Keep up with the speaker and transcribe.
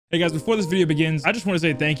Hey guys, before this video begins, I just want to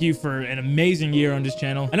say thank you for an amazing year on this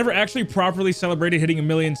channel. I never actually properly celebrated hitting 1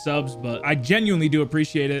 million subs, but I genuinely do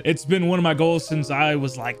appreciate it. It's been one of my goals since I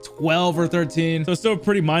was like 12 or 13. So it's still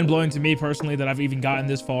pretty mind-blowing to me personally that I've even gotten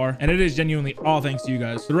this far. And it is genuinely all thanks to you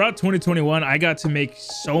guys. Throughout 2021, I got to make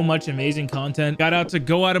so much amazing content. Got out to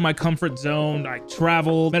go out of my comfort zone. I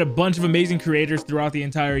traveled, met a bunch of amazing creators throughout the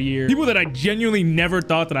entire year. People that I genuinely never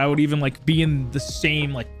thought that I would even like be in the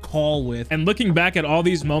same like call with. And looking back at all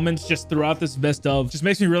these moments just throughout this best of just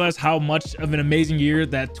makes me realize how much of an amazing year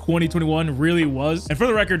that 2021 really was. And for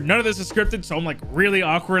the record, none of this is scripted, so I'm like really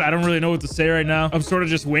awkward. I don't really know what to say right now. I'm sort of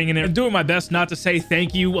just winging it. I'm doing my best not to say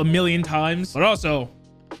thank you 1,000,000 times, but also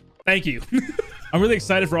thank you. I'm really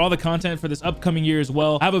excited for all the content for this upcoming year as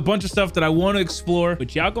well. I have a bunch of stuff that I want to explore,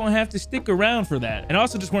 but y'all gonna have to stick around for that. And I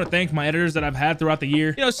also just want to thank my editors that I've had throughout the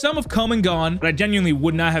year. You know, some have come and gone, but I genuinely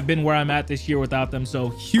would not have been where I'm at this year without them. So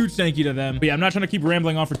huge thank you to them. But yeah, I'm not trying to keep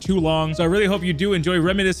rambling on for too long. So I really hope you do enjoy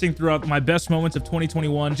reminiscing throughout my best moments of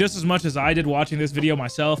 2021, just as much as I did watching this video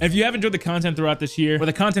myself. And if you have enjoyed the content throughout this year, or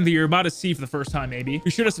the content that you're about to see for the first time, maybe,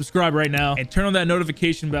 be sure to subscribe right now and turn on that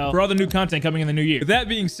notification bell for all the new content coming in the new year. With that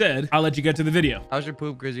being said, I'll let you get to the video. How's your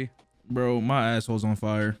poop, Grizzy? Bro, my asshole's on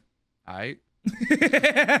fire. All right.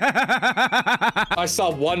 I saw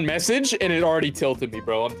one message and it already tilted me,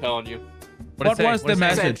 bro. I'm telling you. What was the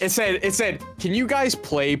message? It said, can you guys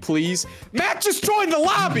play, please? Matt just joined the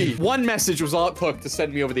lobby. One message was all it took to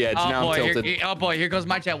send me over the edge. Oh, now boy, I'm tilted. oh boy, here goes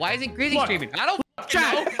my chat. Why isn't Grizzy streaming? I don't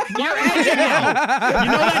chat. You're edging him.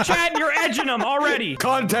 You know that, chat? You're edging him already.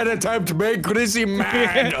 Content attempt make Grizzy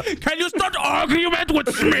mad. Can you start argument with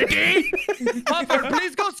Smitty? Puffer,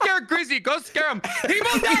 please go scare Grizzy. Go scare him. He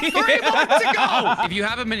moved out 3 months ago. If you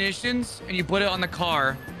have a munitions and you put it on the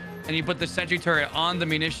car, and you put the sentry turret on the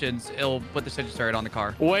munitions, it'll put the sentry turret on the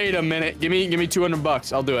car. Wait a minute. Give me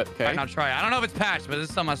 $200. I'll do it. Okay. I'll try. I don't know if it's patched, but this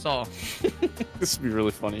is something I saw. This would be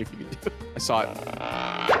really funny if you could do it. I saw it.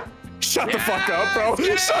 Shut the fuck up, bro.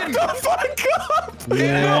 Shut the fuck up. What?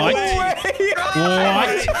 No way.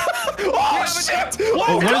 What? Oh, shit.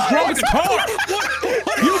 What is wrong with the car?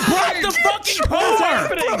 You broke the fucking car.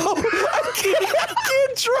 Bro, I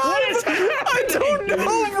can't drive. I don't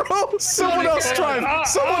know, bro. Someone else drive.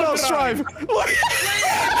 Someone else drive.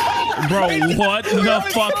 Bro, what the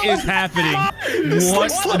fuck is happening? What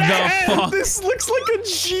the fuck? This looks like a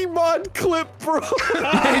Gmod clip, bro. It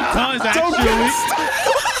does actually.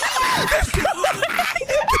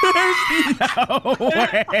 There's no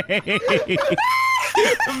way.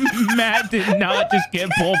 Matt did not just get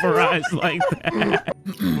pulverized like that.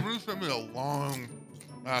 Somebody sent me a long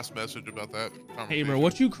ass message about that conversation. Hey, bro,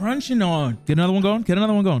 what you crunching on? Get another one going. Get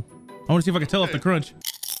another one going. I want to see if I can tell off the crunch.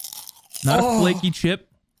 Not a flaky chip.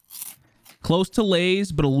 Close to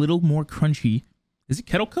Lay's, but a little more crunchy. Is it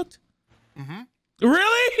kettle cooked? Mm-hmm.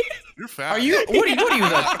 Really? You're fat. Are you? What are you?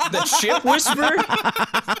 The chip whisperer?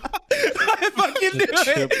 I fucking knew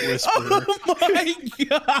it. Oh my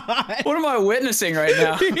god! What am I witnessing right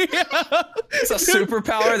now? Yeah. It's a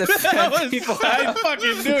superpower that fat people I have.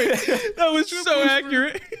 fucking knew it. That was so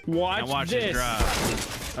accurate. Watch this.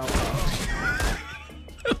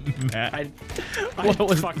 Matt, I what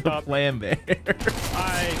was fucked the up. plan there?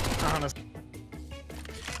 I honestly.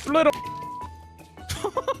 Little.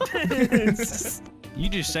 You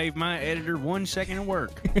just saved my editor 1 second of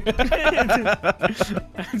work. That's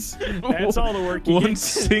all the work you One get.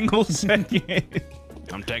 single second.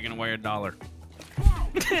 I'm taking away $1.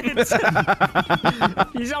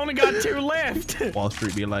 He's only got 2 left. Wall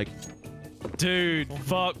Street be like, Dude,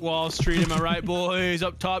 fuck Wall Street, am I right, boys?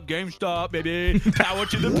 Up top, GameStop, baby. Power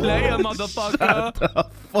to the player, motherfucker. the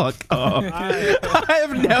fuck up. I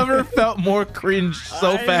have never felt more cringe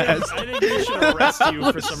so fast. I think we should arrest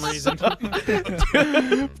you for some reason.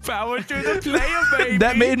 Power to the player, baby.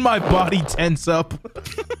 That made my body tense up.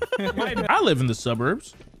 I live in the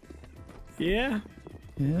suburbs. Yeah.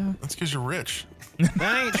 Yeah. That's because you're rich.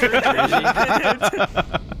 That ain't true.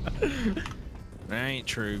 That ain't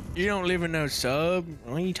true. You don't live in no sub?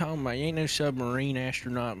 What are you talking about? You ain't no submarine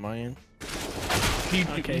astronaut, man.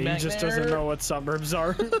 Okay, he just doesn't know what suburbs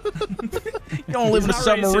are. You don't live in a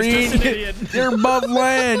submarine. Racist, You're above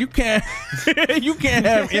land. You can't. You can't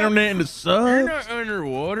have internet in the You're sub. not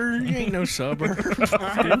underwater. You ain't no suburb. Not a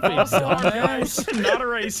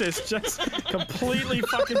racist, just completely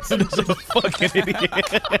fucking This is a fucking idiot.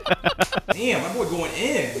 Damn, my boy going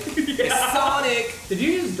in. It's Sonic. Did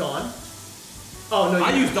you use Dawn? Oh no,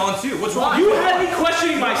 I used Dawn too. What's wrong? You had me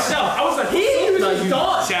questioning myself. I was like, he used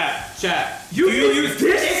Dawn. Chat. You use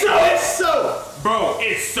this? So Bro,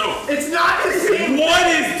 it's soap. It's not the same. What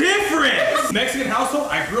is different? Mexican household,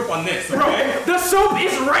 I grew up on this, okay? Bro, the soap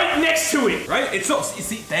is right next to it. Right? It's soap.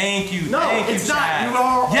 See, thank you. No, thank it's you, not. Chaz. You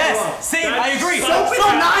are yes, wrong. same. I agree. Soap is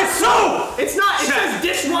not soap. It's not. It says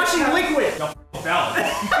dishwashing liquid. Valid.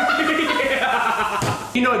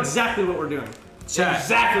 You know exactly what we're doing. Chaz,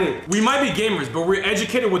 Exactly. we might be gamers, but we're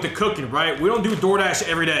educated with the cooking, right? We don't do DoorDash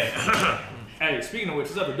every day. Hey, speaking of which,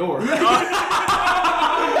 it's at the door.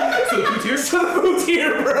 So the food's here? So the food's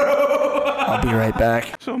here, bro. I'll be right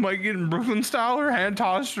back. So am I getting Brooklyn style or hand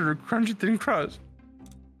tossed or crunchy thin crust?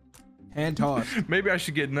 Hand toss. Maybe I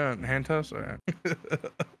should get none. Hand toss? All right.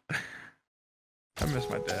 I miss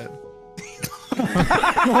my dad.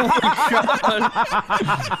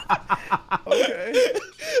 Okay.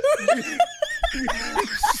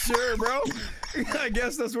 Sure, bro. I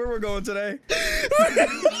guess that's where we're going today.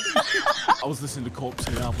 I was listening to Corpse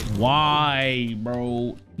new album. Why,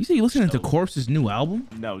 bro? You say you listening to Corpse's new album?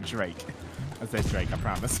 No, Drake. I said Drake, I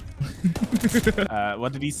promise.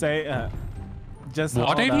 What did he say? Just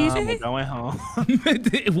What did he say? We're going home.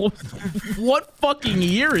 What fucking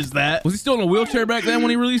year is that? Was he still in a wheelchair back then when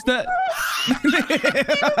he released that?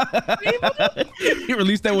 He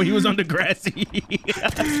released that when he was on Degrassi.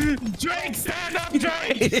 Drake, stand up,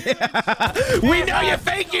 Drake! We know you're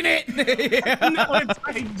faking it. No, it's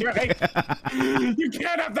like Drake. You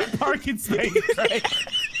can't have that parking space, Drake.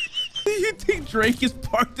 Do you think Drake is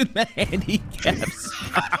parked in the handicap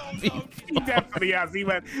spot? He definitely has. He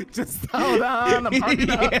went, just hold on, I'm parked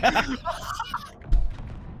up.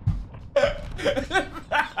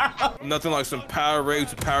 Nothing like some power rage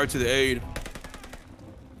to power to the aid.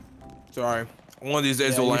 Sorry. One of these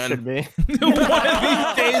days it'll land. One of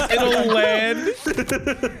these days it'll land.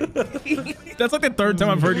 That's like the third time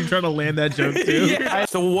I've heard you try to land that joke too. Yeah.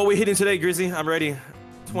 So what we hitting today, Grizzy? I'm ready.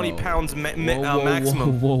 20 pounds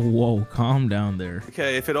maximum. Whoa, calm down there.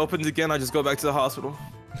 Okay, if it opens again, I just go back to the hospital.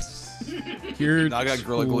 You're I got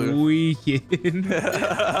Gorilla Glue. tweaking.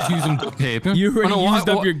 Using duct tape. You already used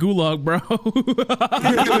up your gulag, bro.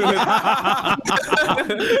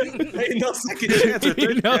 Ain't no second chance or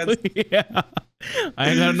third chance. Yeah. I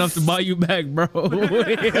ain't got enough to buy you back, bro.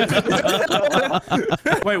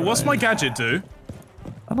 Wait, what's my gadget do?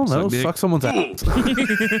 I don't know. Suck someone's ass.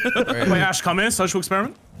 Wait, Ash, come here. Social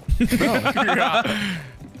experiment. Breathe,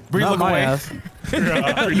 look away. Ass.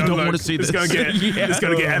 You don't want to see this. It's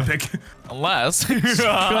gonna get epic. Unless It's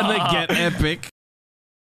gonna get epic.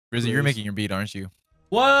 Grizzy, you're making your beat, aren't you?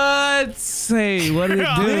 What? Say, what did it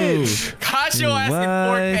do? Caught your ass in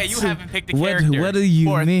 4K. You haven't picked a character. What do you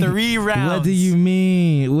for mean? 3 rounds. What do you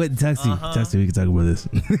mean? What, Tuxie? Tuxie, we can talk about this.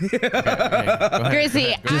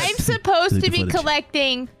 Grizzy, I'm supposed to be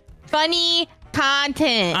collecting funny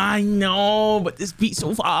content. I know, but this beat's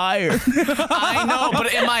so fire. I know,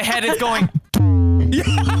 but in my head it's going.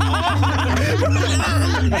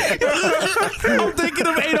 I'm thinking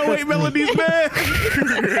of 808 melodies, man.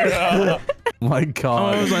 My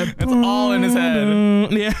God. I was like, It's all in his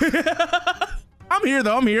head. Yeah. I'm here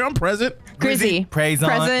though. I'm here. I'm present. Grizzy, Praise on.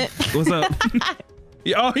 present. What's up?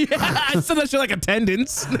 Oh yeah, I said that shit like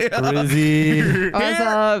attendance. Grizzy. What's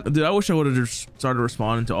up? Dude, I wish I would have just started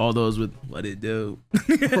responding to all those with what it do.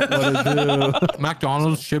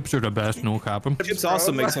 McDonald's chips are the best, no cap 'em. Chips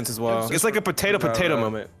also make sense as well. It's like a potato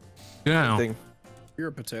moment. Yeah. Thing. You're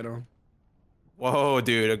a potato. Whoa,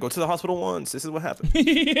 dude, I go to the hospital once. This is what happened.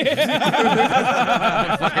 Hey,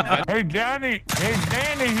 Johnny. Hey,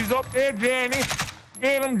 Danny. He's up there, Danny.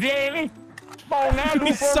 Get him, Danny. Come on now,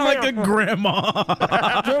 You sound like a grandma.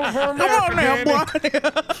 Come on now, boy.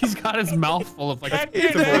 He's got his mouth full of like That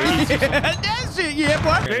shit, yeah,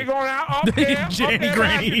 boy. They going out up there. Jenny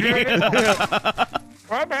Granny.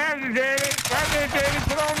 Right behind you, Danny. Right there, Danny.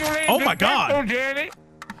 Put on your legs. Oh my God. Let's go, Danny.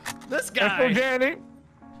 This Let's go, Danny.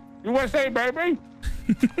 You want to say, baby?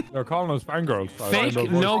 They're calling us fangirls. fake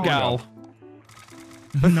no gal.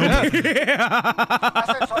 Are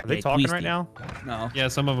they talking right now? No. Yeah,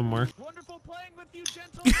 some of them were. Wonderful playing with you,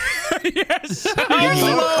 gentlemen. Yes. You're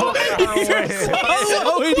slow. You're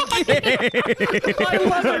slow in game.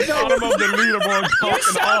 Bottom of the leaderboard. You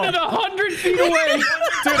sounded 100 feet away.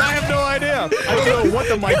 Dude, I have no idea. I don't know what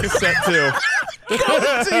the mic is set to. Go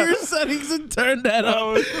into your settings and turn that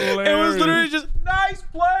up. It was literally just nice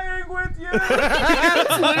playing with you.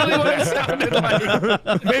 That's literally what it sounded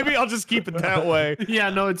like. Maybe I'll just keep it that way. Yeah,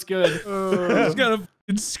 no, it's good. Just gotta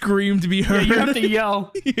scream to be heard. You have to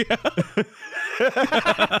yell. Yeah.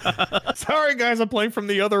 Sorry, guys, I'm playing from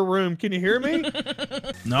the other room. Can you hear me?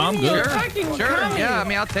 No, I'm good. Sure. Yeah, I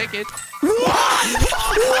mean, I'll take it. What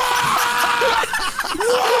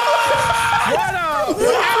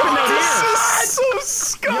happened out here? So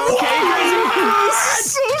scary. Okay, Grizzy?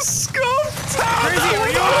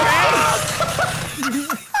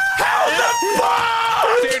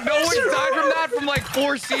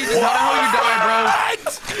 Jesus, I know how you die,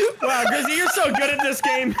 bro. Wow, Grizzy, you're so good at this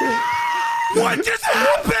game. What just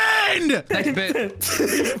happened? Next bit.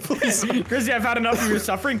 Please, Grizzy, I've had enough of your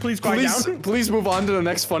suffering. Please quiet down. Please move on to the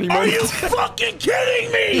next funny Are moment. you fucking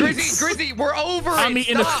kidding me? Grizzy, we're over it. I'm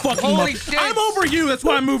eating this fucking Holy muff. shit. I'm over you. That's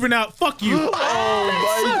why I'm moving out. Fuck you.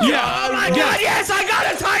 Oh my Yeah. god. Oh my god, yes, I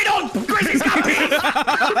got a title! Grizzy's got me!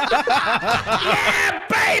 Yeah,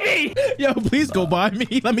 baby! Yo, please go by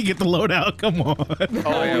me. Let me get the loadout. Come on.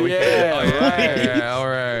 Oh yeah. Oh, yeah, all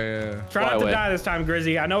right, yeah. Try not to die this time,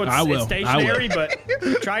 Grizzy. I know it's stationary, but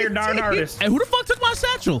try your darn hardest. Hey, who the fuck took my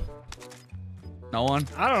satchel? No one.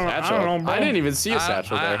 I don't Satchel. know, bro. I didn't even see a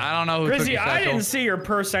satchel there. I don't know who took Grizzy, your I satchel. didn't see your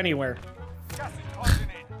purse anywhere.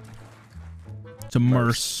 To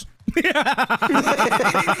Merce. Nah,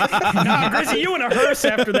 Grizzy, you in a hearse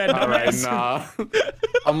after that, dumbass.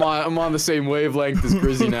 Alright, nah. I'm on the same wavelength as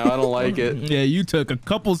Grizzy now. I don't like it. Yeah, you took a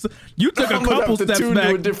couple. You took a I'm gonna couple have to steps tune back.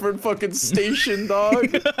 to a different fucking station,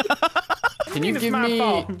 dog. Can you It's give my me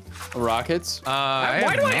fault. rockets?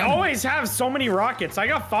 Why do I always have so many rockets? I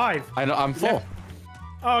got 5. I know I'm full.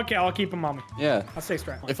 Oh, okay, I'll keep them on me. Yeah. I'll stay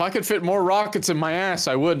strapped. If I could fit more rockets in my ass,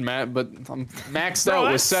 I would, Matt. But I'm maxed Bro, out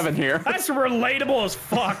with that's- 7 here. That's relatable as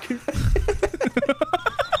fuck.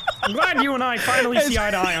 I'm glad you and I finally see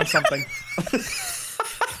eye to eye on something.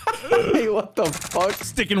 Hey, what the fuck?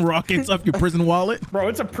 Sticking rockets up your prison wallet. Bro,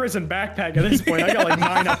 it's a prison backpack at this point. I got like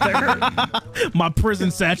 9 up there. My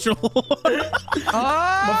prison satchel.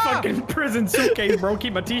 My fucking prison suitcase, bro.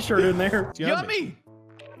 Keep my t-shirt in there. Yummy.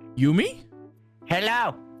 Yumi?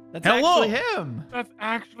 Hello. That's Hello. actually him. That's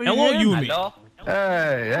actually Hello, Yumi. Hello.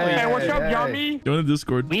 Hey, what's up, Yummy? Join the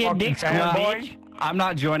Discord. We had dicks, bitch. I'm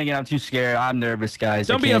not joining it. I'm too scared. I'm nervous, guys.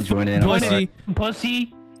 Don't I be a can't join in. I'm pussy. sorry.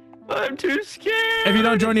 Pussy. I'm too scared. If you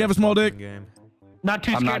don't join, you have a small dick. Not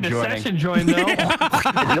too I'm scared not to joining. session join, though.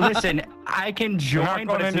 Listen, I can join,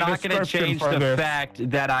 but it's not going to change the fact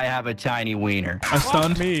that I have a tiny wiener. I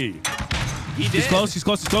stunned. Me. He's close. He's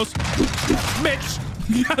close. He's close. Mitch.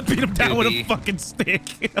 You gotta beat him down with a fucking stick.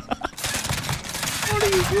 What are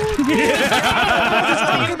you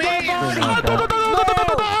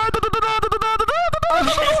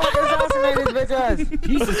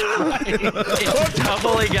Jesus Christ. It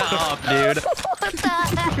totally got off, dude.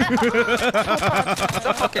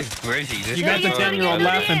 The fuck is Grizzy? You got the 10-year-old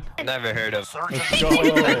laughing. Never heard of. Do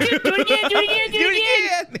it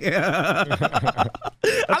again. Yeah.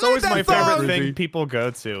 That's always my favorite thing people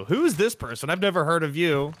go to. Who's this person? I've never heard of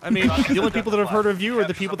you. I mean, the only people that have heard of you are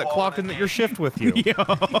the people that clocked in at your shift with you.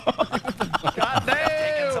 God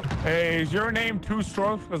damn. Hey, is your name 2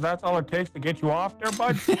 strokes? Because that's all it takes to get you off there,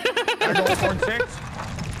 bud. I go 4-6.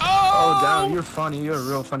 Oh, damn, you're funny. You're a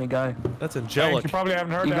real funny guy. That's Thanks, angelic. you probably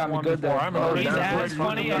haven't heard You that got me one good before. there. I'm Oh, he's damn. as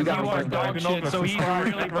funny as you are dog shit, so he's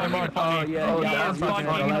really fucking funny. Oh, He damn. is fucking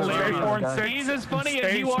hilarious. He's as funny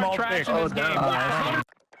as you are trash in this game.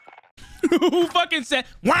 Who fucking said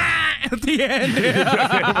wah at the end?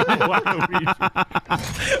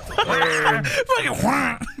 Fucking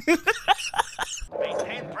wah.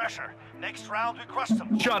 Maintain pressure. Next round, we crush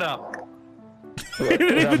them. Shut up. He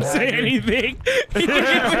didn't even say anything. He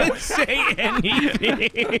didn't even say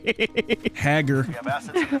anything. Hagger. We have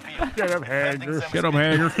assets in the field. Shut up, Hager. Shut up,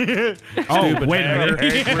 Hagger. Oh, wait a minute.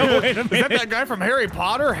 Yeah, wait a Is that minute. that guy from Harry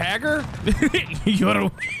Potter, Hagger?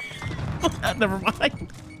 You're Never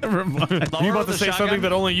mind. Never mind. Are you about to say something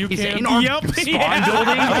that only you can? Yep. Yeah.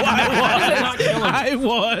 I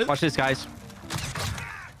was. Watch this, guys.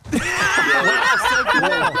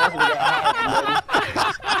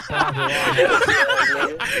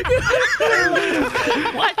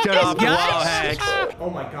 Shut up, guys. Oh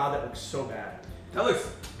my god, that looks so bad. That looks.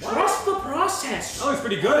 Trust the process. That looks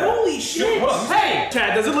pretty good. Holy shit. Hold on. Hey,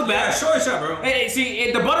 Chad, does it look Yeah, bad? show it, bro. Hey,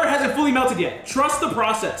 see, the butter hasn't fully melted yet. Trust the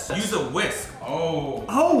process. Use a whisk. Oh.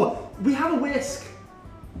 Oh, we have a whisk.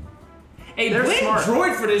 Hey, They're blame smart.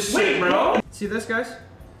 Droid for this shit, bro. See this, guys?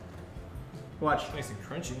 Watch. Nice and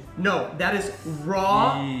crunchy. No, that is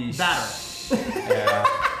raw Yeesh. batter. Yeah.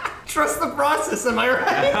 Trust the process, am I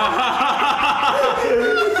right?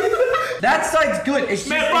 That side's good. It's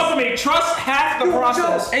Man, just, fuck with me. Trust half the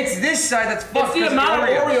process. It's this side that's fucked. It's the amount of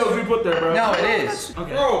Oreos we put there, bro. No, it is.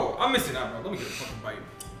 Okay. Bro, I'm missing out, bro. Let me get a fucking bite.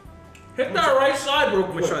 Hit that right side real Let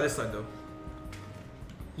me quick. try this side, though.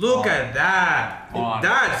 Look at that.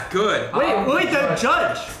 That's good. Wait, the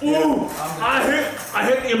judge. Ooh, I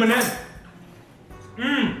hit the M&M.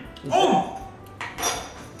 Oh!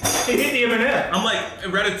 He hit the M&M. I'm like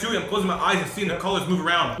in Ratatouille. I'm closing my eyes and seeing the colors move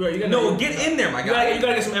around. Bro, you gotta- No, get in there, my guy. You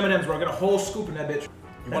gotta get some M&Ms, bro. Get a whole scoop in that bitch.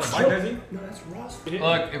 You want a bite, Desi? No, that's raw.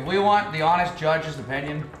 Look, if we want the honest judge's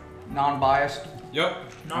opinion, non-biased. Yep.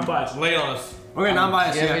 Non-biased. Lay it on us. Okay,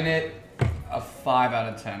 non-biased. Giving it a 5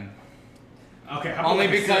 out of 10. Okay, how only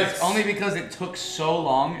about because it took so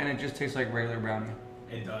long and it just tastes like regular brownie.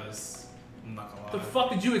 It does. I'm not gonna lie. The fuck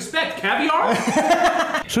did you expect? Caviar?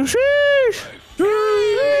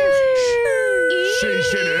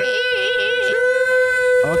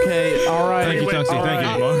 Okay, all right. Thank you, Tuxie. Thank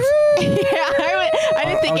you, Mars. Yeah, I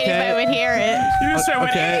didn't think anybody would hear it. You just said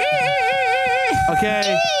Okay.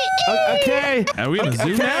 Okay. Okay. Are we in a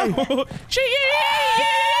zoo now?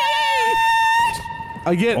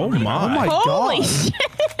 Again. Oh my. Oh my Holy god.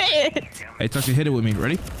 shit! Hey, Tuxie, hit it with me.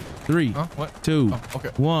 Ready? 3, 2,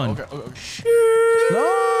 1.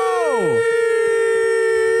 No.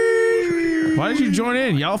 Why did you join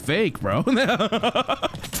in? Y'all fake, bro.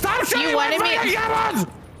 Stop shooting! You wanted me.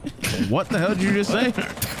 What the hell did you just say?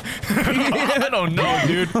 I don't know,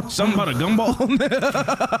 dude. Something about a gumball?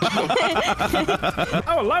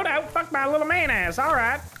 Oh, loadout. Fuck my little man ass. All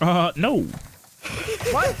right. No.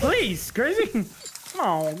 What? Please, Grizzy. Come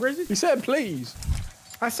on, Grizzy. He said please.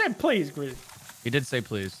 I said please, Grizzy. He did say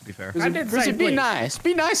please, to be fair. I did say Grizzy, be please. nice.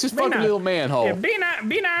 Be nice as Be fucking nice. little manhole. Yeah,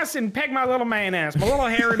 be nice and peg my little man ass. My little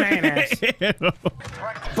hairy man ass.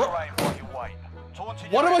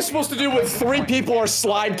 What am I supposed to do when 3 people are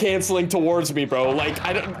slide canceling towards me, bro? Like,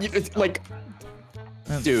 I don't, it's like,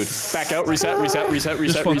 dude, back out, reset, reset, reset,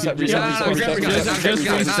 reset, reset, reset, reset, reset,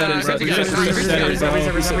 reset, Just reset it, bro.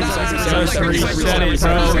 Just reset it, bro. reset, Just reset it,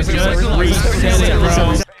 bro. Just reset it,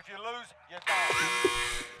 bro. If you lose, you're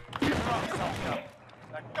done.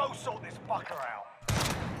 Now go sort this fucker out.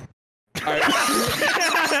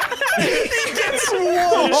 He gets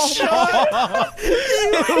one shot.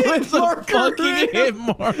 It was a fucking hit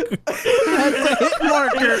marker. That's a hit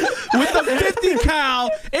marker with a 50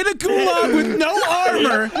 cal in a gulag with no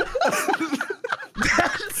armor.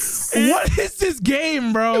 What is this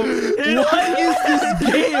game, bro? What is this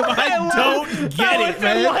game? I don't get it,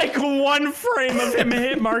 man. Like one frame of him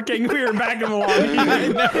hit marking, we were back in the lobby.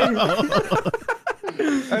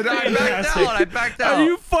 I backed out. Are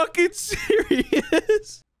you fucking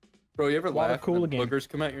serious? Bro, you ever laugh cool when again. boogers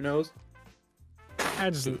come out your nose? I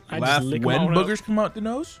just Laugh lick 'em when all up. boogers come out the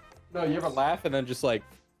nose? No, you ever laugh and then just like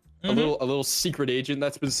a little secret agent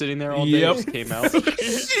that's been sitting there all day Yep. just came out.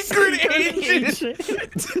 Secret agent.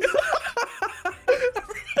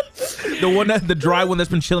 The dry one that's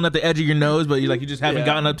been chilling at the edge of your nose, but you just haven't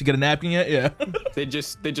gotten up to get a napkin yet. Yeah. They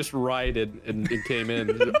just rioted and came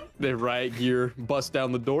in. They riot gear, bust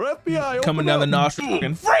down the door. FBI Coming down the nostril.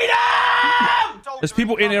 Freedom! There's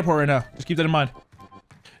people in the airport right now. Just keep that in mind.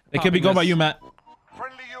 They could be going by you, Matt.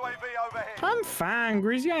 Friendly UAV overhead. I'm fine,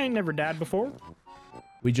 Grizzy. I ain't never died before.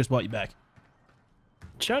 We just bought you back.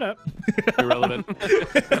 Shut up. Irrelevant.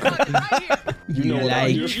 You know what I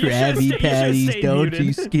like do. Krabby Patties, stay don't muted.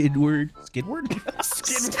 you, Skidward? Skidward?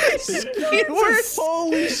 Skidward.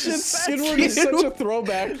 Holy shit, Skidward is such a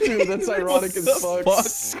throwback too. That's ironic as fuck.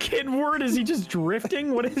 Skidward? Is he just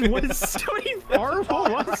drifting? What is doing? Horrible.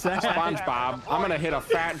 What's that? SpongeBob. I'm gonna hit a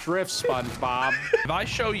fat drift, SpongeBob. If I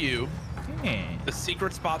show you the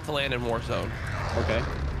secret spot to land in Warzone. Okay.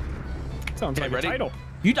 Sounds like ready? a title.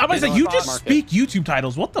 I'm gonna say you just speak YouTube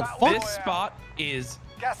titles. What the fuck? This spot is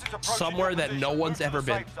somewhere that no one's ever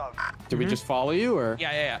been. Did we just follow you or?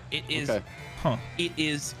 Yeah. It is. Okay. Huh. It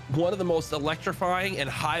is one of the most electrifying and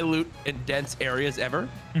high loot and dense areas ever.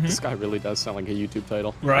 This guy really does sound like a YouTube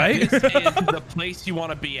title. Right? This is the place you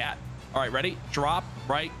want to be at. All right, ready? Drop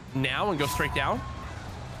right now and go straight down.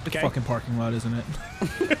 It's fucking parking lot, isn't it?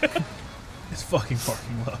 It's fucking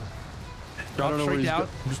parking lot. Drop straight down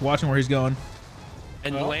I'm just watching where he's going.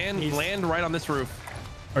 and land right on this roof.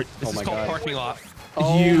 Right. This is called parking lot.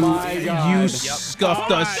 Oh my God. You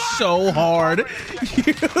scuffed us so hard.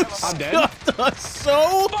 You scuffed us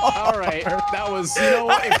so hard. All right, that was, you know,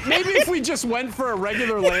 maybe if we just went for a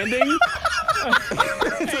regular landing.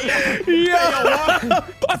 Yeah.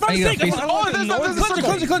 I found a snake. Oh,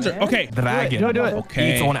 there's a cleanser. Okay. Dragon. Do it.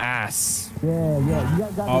 Okay. Eats on ass.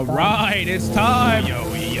 All right, it's time.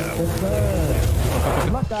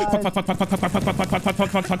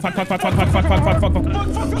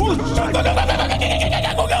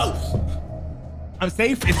 I'm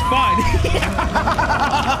safe. It's fine.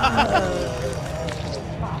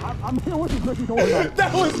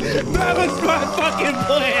 That was my fucking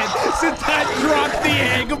plan since I dropped the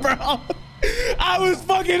egg, bro. I was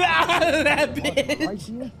fucking out of that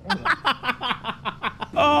bitch.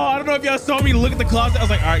 Oh, I don't know if y'all saw me look at the closet. I was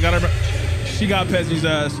like, all right, got her. She got Pezzy's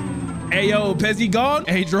ass. Hey, yo, Pezzy gone?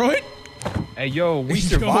 Hey, droid? Hey, yo, we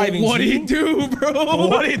surviving. What'd he do, bro?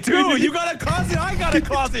 What'd he do? You got a closet, I got a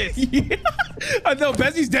closet. Yeah. I know,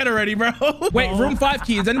 Pezzy's dead already, bro. Wait, room 5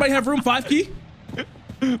 key. Does anybody have room 5 key?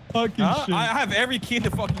 Fucking shit. I have every key in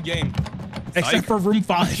the fucking game. Except for room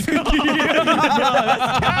 5. Can this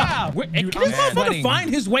motherfucker find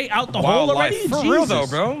his way out the hole already? For real though,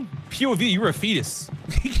 bro. POV, you were a fetus.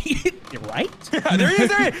 You're right. There he is.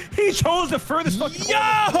 There. He chose the furthest fucking.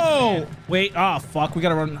 Yo! Wait. Oh fuck. We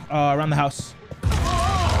gotta run around the house.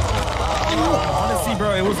 Honestly,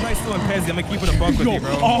 bro, it was nice still in Pez. I'm gonna keep it a buck with you,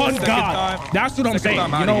 bro. On God. That's what I'm saying.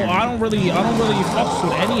 You know, I don't really fucks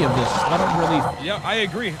with any of this. I don't really. Yeah, I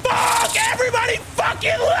agree. Fuck! Everybody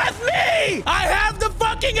fucking left me! I have the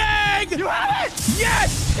fucking egg! You have it!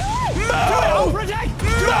 Yes! Move! I'll protect!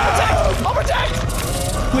 I'll protect!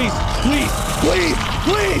 Please, please, please,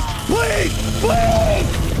 please, please, please!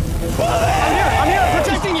 I'm here,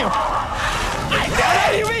 protecting you! I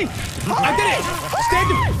did it! I did it!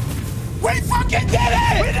 Stand up! We fucking did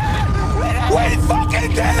it! We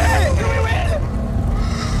fucking did it!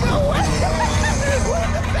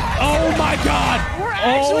 Oh my God!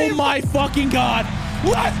 Oh my fucking God!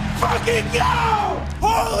 Let's fucking go!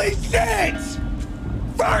 Holy shit!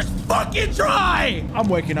 First fucking try! I'm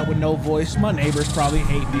waking up with no voice. My neighbors probably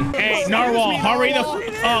hate me. Hey, Narwhal, hurry the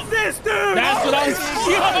f up. This dude! That's what I'm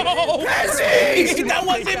saying. Yo! That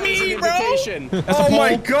wasn't me, bro. Oh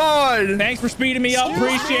my God! Thanks for speeding me up.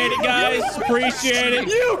 Appreciate it, guys. Appreciate it.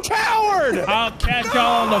 You coward! I'll catch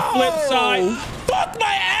y'all on the flip side. Fuck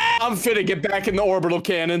my ass! I'm fit to get back in the orbital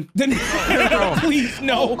cannon. Please,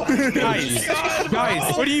 no. Guys,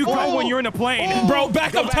 what do you call when you're in a plane? Bro,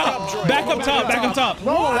 back up top. Back up top. Back up top.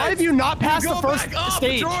 No, why have you not passed the first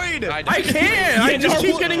stage? I can't. I just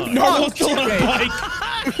keep getting Narwhal's still on a bike.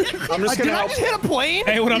 I'm just gonna help. Did I just hit a plane?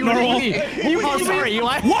 Hey, what up, Narwhal? Oh, sorry,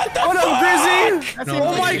 Eli. What the fuck? Grizzy?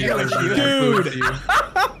 Oh my God.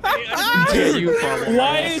 Dude,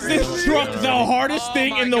 why is this truck the hardest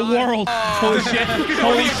thing in the world? Holy shit.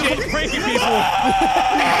 Holy shit. Breaking people.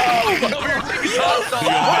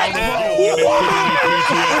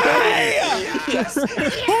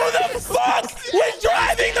 Who the fuck was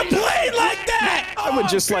driving the plane like that? I would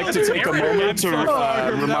just like to take a moment to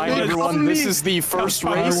remind everyone this is the first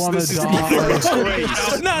race. This is the first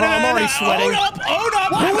race. No, I'm already sweating. Own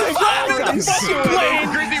up. Who was driving the fucking plane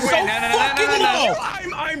so fucking low?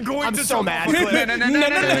 I'm so mad. No. I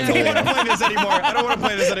don't want to play this anymore. I don't want to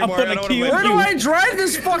play this anymore. Where do I drive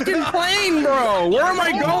this fucking plane, bro? Where am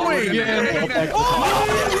I going?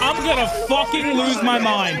 I'm gonna fucking lose my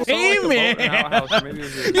mind. Hey, man.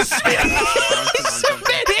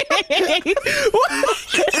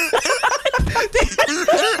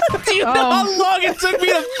 Do you know how long it took me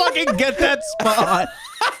to fucking get that spot?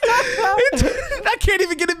 I can't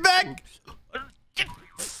even get it back.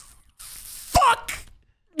 Fuck!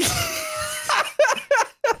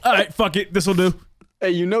 All right, fuck it. This'll do.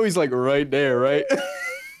 Hey, you know he's like right there, right?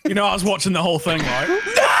 You know, I was watching the whole thing, right? What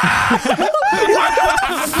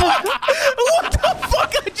the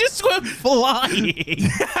fuck? I just went flying.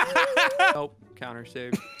 Oh, counter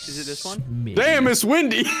save. Is it this one? Damn, it's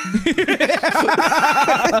windy. Damn,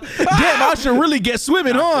 I should really get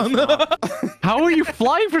swimming on. How are you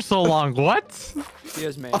flying for so long? What? He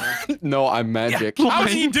has mana. No, I'm magic. How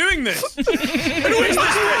is he doing this?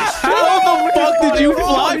 How the fuck did you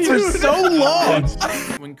fly for so long?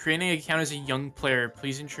 When creating an account as a young player,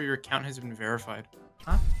 please ensure your account has been verified.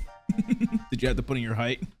 Did you have to put in your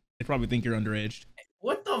height? They probably think you're underaged.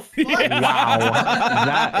 What the fuck? Wow,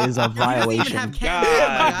 that is a violation.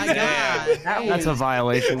 That's a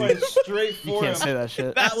violation. You can't say that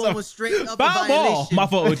shit. That one was straight up a Foul ball. violation. My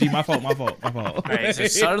fault, OG. My fault. Alright, so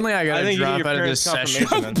suddenly I gotta drop out of this session.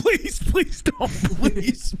 Please don't.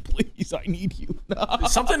 Please. I need you.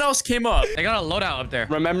 Something else came up. I got a loadout up there.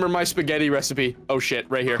 Remember my spaghetti recipe. Oh shit,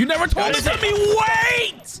 right here. You never told it to me.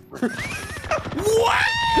 Wait!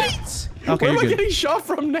 Wait! Okay, Where am I you're good. getting shot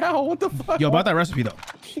from now? What the fuck? Yo, about that recipe though.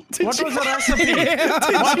 What was the recipe?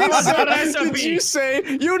 Did you say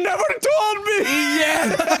you never told me?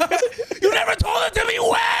 Yeah. You never told it to me.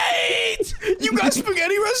 Wait! You got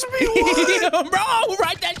spaghetti recipe? Bro,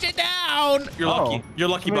 write that shit down. You're lucky. You're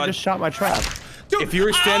lucky, Somebody bud. just shot my trap. Dude, If you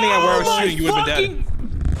were standing at where I was shooting, you would have been dead.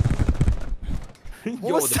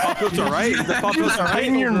 Yo, the pop-ups are right. The pop-ups are right.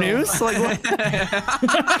 In your noose? Like what? That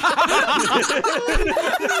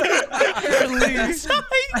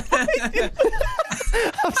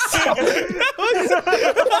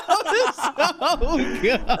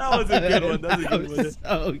was a good one. That was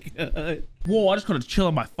so good. Whoa, I just gotta chill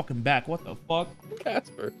on my fucking back. What the fuck?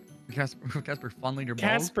 Casper Casper fondling your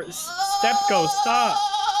balls. Casper, step go, stop.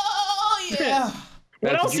 Oh, yeah.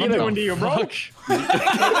 What else are you doing to you, bro?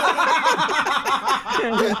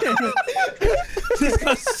 Just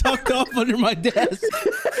got sucked off under my desk.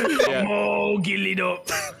 Yeah. Oh, gillied up.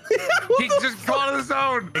 He just called his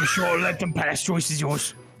own. Make sure let them pass. Choice is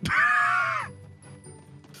yours.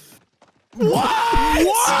 What?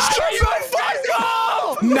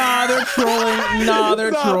 Nah, they're trolling. Nah,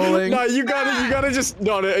 they're trolling. No, you gotta just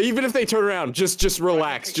no. Even if they turn around, just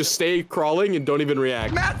relax. Just stay crawling and don't even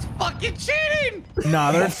react. That's fucking cheating.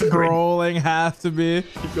 Nah, they're trolling. Have to be.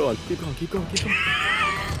 Keep going. Keep going. Keep going. Keep going.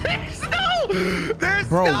 There's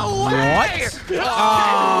Bro, no way.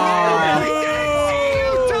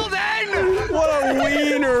 What a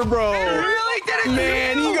wiener, bro. Really did it.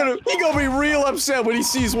 Man, he gonna be real upset when he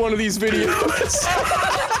sees one of these videos.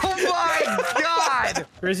 Oh my god!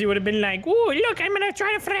 Grizzy would have been like, "Ooh, look, I'm gonna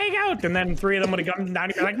try to frag out," and then 3 of them would have come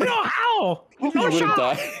down. You're like, "No, how? No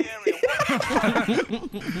shot."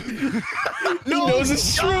 He knows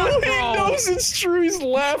it's true. He knows it's true. He's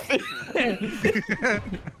laughing.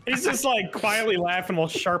 He's just like quietly laughing while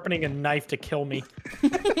sharpening a knife to kill me.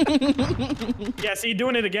 Yeah, see,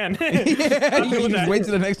 doing it again. Yeah, you just wait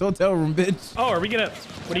to the next hotel room, bitch. Oh, are we gonna?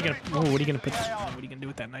 What are you gonna? Oh, what are you gonna put? What are you gonna do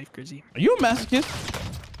with that knife, Grizzy? Are you a masochist?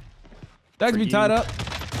 That could be tied up.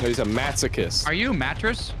 No, he's a masochist. Are you a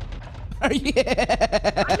mattress?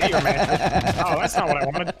 Yeah. Oh, that's not what I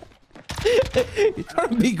wanted. You're trying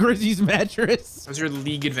to be Grizzy's mattress. How's your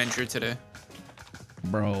league adventure today?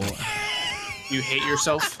 Bro. You hate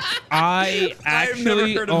yourself? I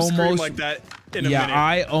actually almost like that in a yeah, minute.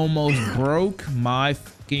 I almost broke my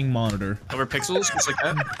fucking monitor. Over pixels? Just like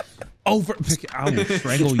that? Over. I will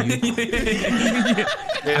strangle you.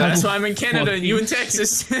 Yeah, that's why I'm in Canada and you in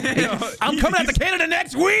Texas. I'm coming out to Canada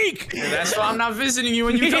next week. Yeah, that's why I'm not visiting you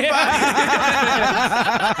when you come back.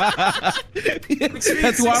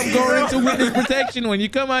 That's why I'm going into witness protection when you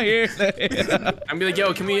come out here. I'm be like,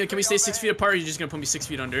 yo, can we stay 6 feet apart? Or you're just gonna put me 6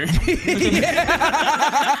 feet under?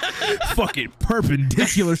 Fucking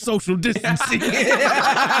perpendicular social distancing. God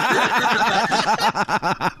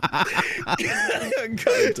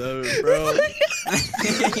damn it, bro.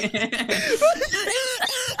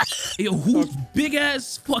 Yo, whose big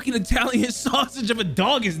ass fucking Italian sausage of a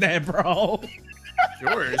dog is that, bro?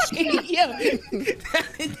 Yours. Yo,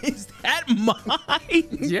 is that mine?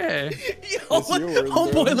 Yeah. Yo,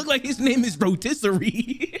 homeboy look like his name is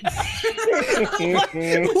Rotisserie. what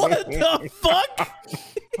the fuck?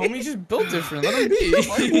 Homie just built different. Let him be.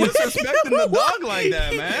 What's respecting the dog like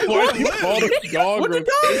that, man? What you called a dog? What the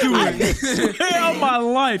dog doing? I swear on my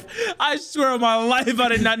life. I swear on my life, I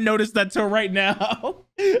did not notice that till right now.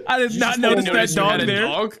 I did not notice that dog there.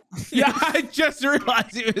 Dog? Yeah, I just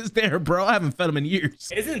realized it was there, bro. I haven't fed him in years.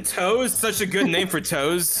 Isn't Toes such a good name for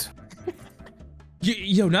Toes?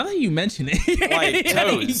 Yo, now that you mention it, Like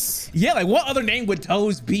Toes. Yeah, like what other name would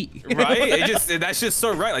Toes be? Right? That's just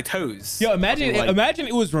so right, like Toes. Yo, imagine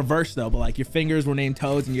it was reversed though, but like your fingers were named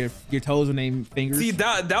toes and your toes were named fingers. See,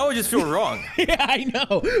 that would just feel wrong. Yeah, I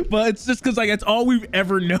know, but it's just because like that's all we've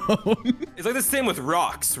ever known. It's like the same with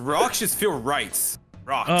rocks. Rocks just feel right.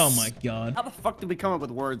 Rocks. Oh my god. How the fuck did we come up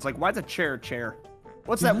with words? Like, why is a chair?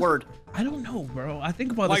 What's that word? I don't know, bro. I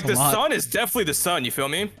think about like this a lot. the sun is definitely the sun. You feel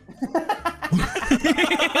me?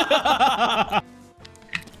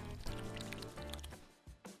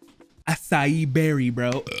 Acai berry,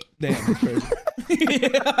 bro. Damn, that's crazy. You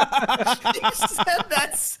said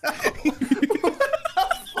that so. What the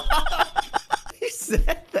fuck? You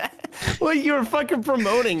said that. Well, you were fucking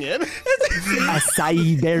promoting it.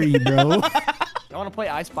 Acai berry, bro. I want to play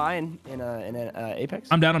I Spy in Apex.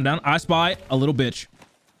 I'm down. I spy a little bitch.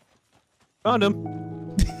 Found him.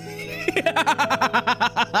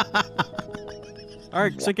 All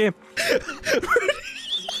right, sick game.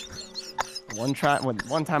 One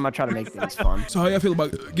time I try to make things fun. So how y'all feel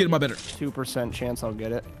about getting my better? 2% chance I'll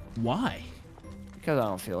get it. Why? Because I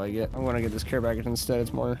don't feel like it. I'm gonna get this care package instead.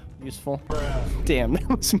 It's more useful. Damn, that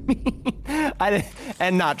was me.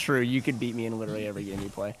 And not true. You could beat me in literally every game you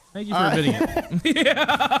play. Thank you for admitting it.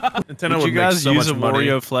 Nintendo would you guys use a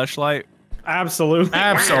Wario flashlight? Absolutely.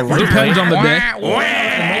 Absolutely. Depends on the day.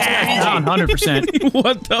 100%.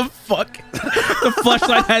 What the fuck? The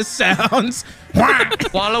flashlight has sounds.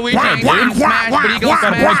 Waluigi, smash, but he goes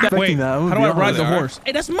smash. Wait, how do I ride the horse?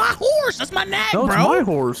 Hey, that's my horse. That's my nag, bro. That's my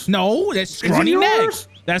horse. No, that's scrawny nag.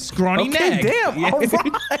 That's scrawny nag. Damn. Yeah. All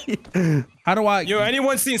right. How do I? Yo,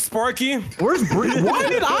 anyone seen Sparky? Where's Why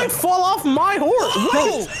did I fall off my horse?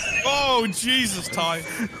 Bro. Oh, Jesus, Ty.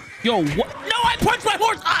 Yo, what? No, I punched my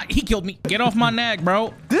horse. Ah, he killed me. Get off my nag,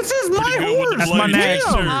 bro. This is my horse. That's my nag,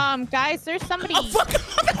 sir. Guys, there's somebody. Oh, fuck.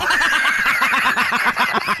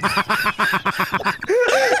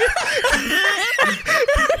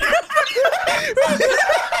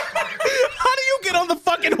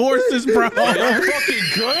 else's, bro. Fucking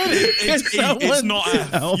good. It's not.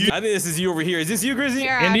 I think this is you over here. Is this you, Grizzy?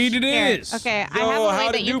 Here, Indeed it Here. is. Okay, I have a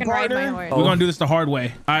way that you can ride my horse. We're gonna do this the hard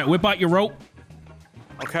way. All right, whip out your rope.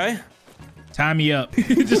 Okay. Tie me up.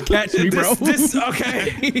 Just catch me, bro.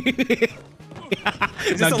 Okay.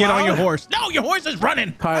 Now get on your horse. No, your horse is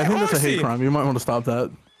running. Kai, I think that's a hate crime. You might want to stop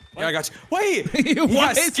that. Yeah, I got you. Wait. Why You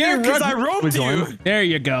got is scared because I roped you. There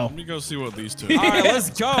you go. Let me go see what these two. All right, let's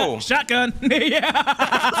go. Shotgun. Yeah.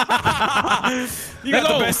 You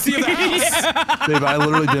got the best seat of the house. Yeah. Babe, I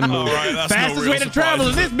literally didn't move. Right, that's Fastest no way real to travel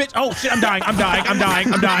is surprise. this bitch. Oh shit, I'm dying.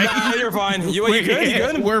 Nah, you're fine. You good? You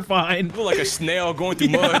good? We're fine. You look like a snail going through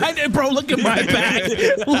mud. Bro, look at my back.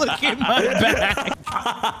 Look at my back.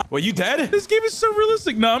 Well, you dead? This game is so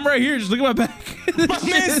realistic. No, I'm right here. Just look at my back.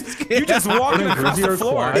 You just walked across the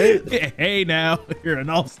floor. Hey now, you're an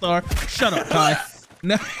all-star. Shut up, Kai.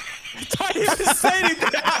 No. I didn't even say anything.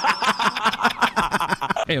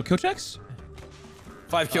 Hey, yo, kill checks?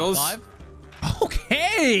 5 kills. 5?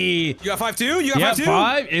 Okay. You got 5 too? You got Yeah, 5 too?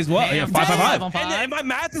 5 is what? Yeah, 5, 5, 5. And my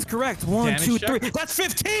math is correct. 1, Damage 2, check. 3. That's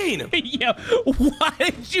 15. Yeah, why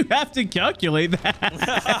did you have to calculate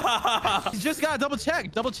that? You just gotta double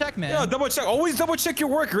check, man. Yeah, double check. Always double check your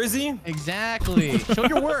work, Grizzy. Exactly. Show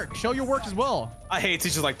your work. Show your work as well. I hate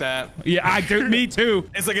teachers like that. Yeah, I do. Me too.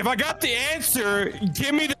 It's like, if I got the answer,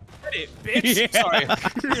 give me the credit, bitch. Yeah. Sorry.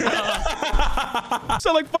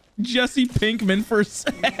 So like Jesse Pinkman for a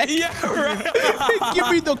sec. Yeah, right. Give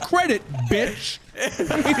me the credit, bitch.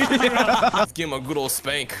 Let's give him a good old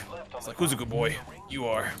spank. It's like, who's a good boy? You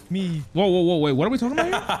are. Me. Whoa, wait. What are we talking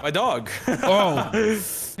about here? My dog. Oh.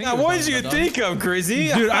 Now, what did you think of, Grizzy?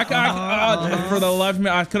 Dude, for the life of me,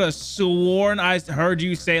 I could have sworn I heard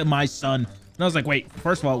you say my son. And I was like, wait,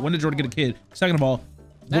 first of all, when did Jordan get a kid? Second of all,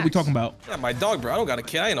 what are we talking about? Yeah, my dog, bro. I don't got a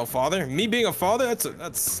kid. I ain't no father. Me being a father,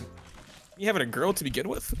 that's you having a girl to begin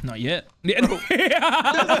with? Not yet.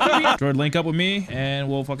 Jordan, link up with me and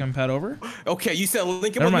we'll fucking pad over. Okay, you said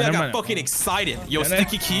link up with me. I got fucking excited. Yo,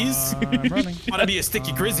 sticky keys. Wanna be a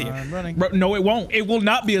sticky Grizzy? Bro, no, it won't. It will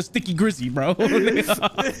not be a sticky Grizzy, bro.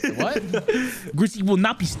 What? Grizzy will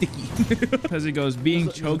not be sticky. Pezzy goes, being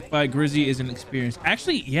choked by Grizzy is an experience.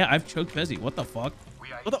 Actually, yeah, I've choked Pezzy. What the fuck?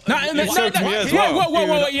 Whoa.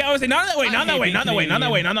 Yeah, I was saying, not that way.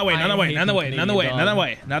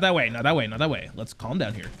 Let's calm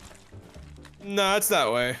down here. No, it's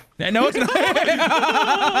that way. No, it's not.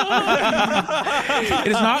 It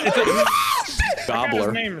is not. It's a Gobbler.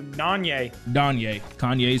 His name is Danye. Danye,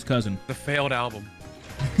 Kanye's cousin. The failed album.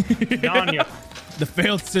 Danye. The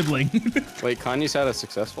failed sibling. Wait, Kanye's had a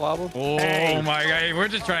successful album? Oh my god, we're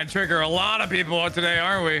just trying to trigger a lot of people today,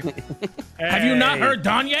 aren't we? Have you not heard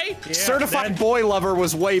Danye? Yeah, Certified Boy Lover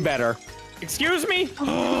was way better. Excuse me?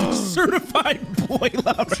 Certified Boy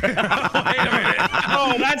Lover. Wait a minute.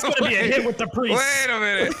 Oh, that's gonna be a hit with the priest. Wait a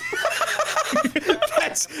minute.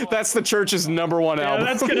 That's the church's #1 album.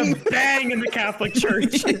 That's gonna bang in the Catholic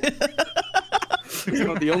Church. It's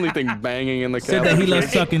not the only thing banging in the Said that he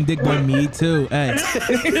loves sucking dick by me too. Hey.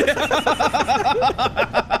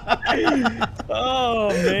 Oh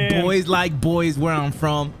man. Boys like boys where I'm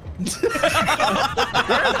from.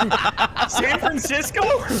 San Francisco?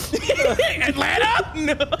 Atlanta?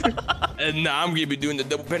 No. And now I'm gonna be doing the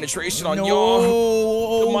double penetration on No.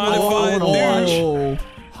 y'all. No.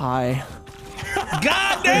 Hi.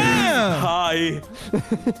 Goddamn. Hi.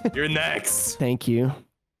 You're next. Thank you.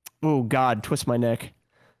 Oh God, twist my neck.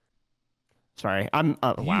 Sorry, I'm.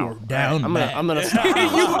 Wow. You are down I'm bad. gonna stop.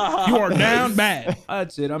 you are down bad.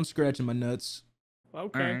 That's it. I'm scratching my nuts.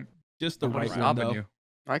 Okay. Right. Just the right one Stopping though. you.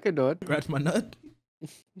 I could do it. Scratch my nut.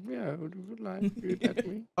 Yeah, would like you touch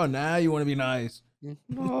me. Oh, now you want to be nice.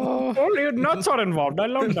 No. Only nuts are involved. I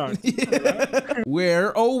love nuts.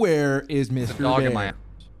 Where, oh, where is Mr. Dog Bear? in my ass.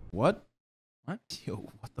 What? What? Yo,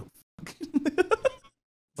 what the fuck?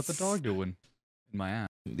 What's the dog doing in my ass?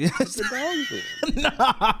 Yes. The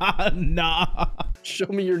dog doing? Nah. Show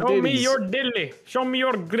me your Show ditties. me your dilly. Show me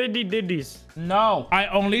your gritty ditties. No. I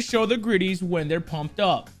only show the gritties when they're pumped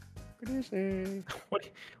up.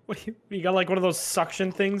 What you got like one of those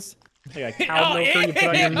suction things? Like a cow milker you put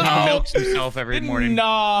on your He mouth. milks himself every morning.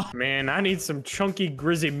 Nah. Man, I need some chunky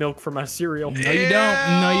Grizzy milk for my cereal. No, you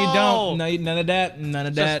don't. No, you don't. No, none of that. None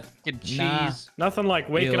of that. Just Nah. cheese. Nothing like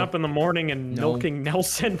waking Ew. up in the morning and No. milking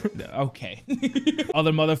Nelson. Okay.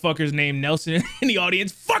 Other motherfuckers named Nelson in the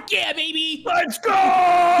audience. Fuck yeah, baby. Let's go!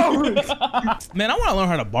 Man, I want to learn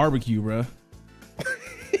how to barbecue, bro.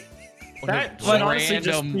 That should honestly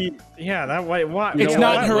just be, yeah, that way. Why? It's yeah,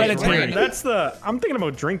 not why- hereditary. That's the, I'm thinking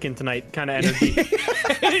about drinking tonight kind of energy.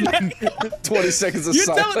 20 seconds of You're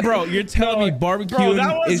silence. telling, bro. You're telling me Bro, barbecuing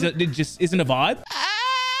that was- it just isn't a vibe.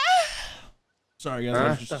 Sorry, guys. I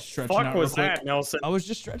was just stretching Fuck out was real quick. that, Nelson? I was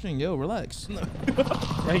just stretching. Yo, relax.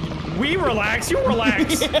 We relax. You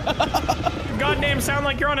relax. You goddamn sound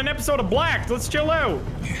like you're on an episode of Black. Let's chill out.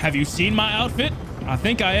 Have you seen my outfit? I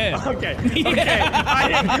think I am. Okay. Okay.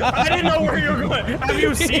 I didn't know where you were going. Have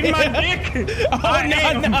you seen my dick?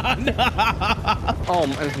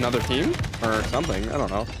 Oh, another team or something. I don't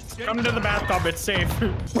know. Come to the bathtub. It's safe.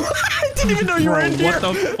 I didn't even know you were in here. What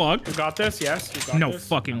the fuck? You got this? Yes. You got No this.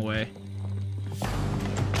 fucking way.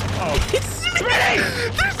 Oh. It's Smitty!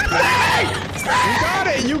 You got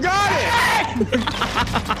it! You got it!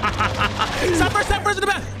 Stop first in the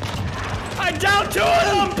back! I downed 2 of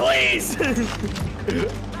them, please!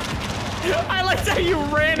 I like that you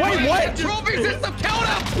ran. Wait, what? The trophy system killed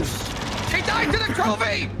him! He died to the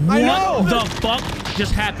trophy! What the fuck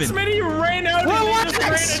just happened? Smitty, you ran out and you just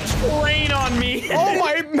ran a train on me. Oh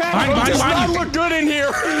my man, it does not look good in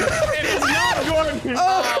here. It is not good.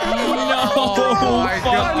 Oh my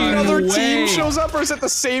God. Another way. team shows up, or is it the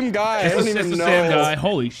same guy? I don't even the know. same guy.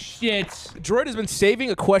 Holy shit. Droid has been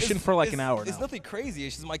saving a question for like an hour now. It's nothing crazy.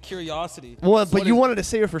 It's just my curiosity. Well, but you wanted to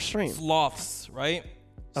save it for stream. Sloths, right?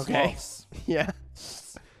 Okay. Sloths. Yeah.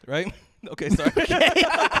 Right? Okay, sorry. Is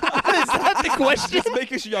that the question? Just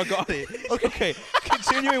making sure y'all got it. Okay.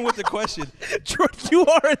 Continuing with the question. Droid, you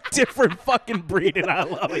are a different fucking breed, and I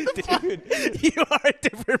love it, dude. You are a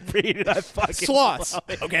different breed, and I fucking Sloths. love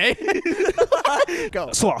it. Okay.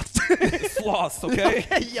 Go. Sloths. Sloths, okay?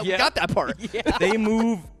 Yeah, we got that part. Yeah. They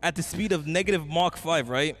move at the speed of negative Mach 5,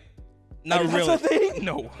 right? Not That's really. a thing?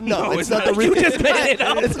 No, it's not the real. You just made it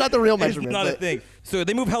up. It's not the real measurement. It's not a but- thing. So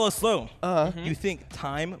they move hella slow. You think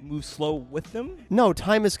time moves slow with them? No,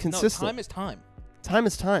 time is consistent. No, time is time. Time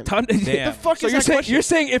is time. Time. Damn. The fuck So is you're that saying- question? You're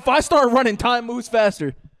saying if I start running, time moves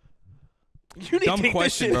faster. You didn't Dumb think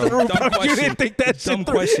question, this shit bro. through, Dumb question. You didn't think that shit Dumb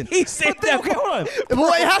through. question. He said that. Okay, hold on.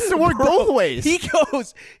 Well, it has to work both ways. He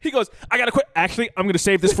goes, I gotta quit. Actually, I'm gonna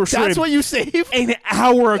save this for stream. That's what you save? An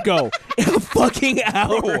hour ago. A fucking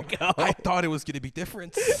hour Bro, ago. I thought it was gonna be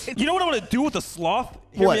different. You know what I want to do with the sloth?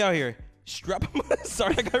 Hear What? me out here. Strap him.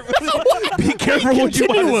 Sorry, I got really. Be careful what you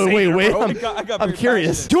want to say. Wait. bro. I'm I got I'm very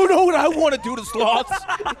curious. passionate. Do you know what I want to do to sloths?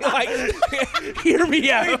 Like, hear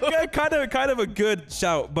me out. kind of a good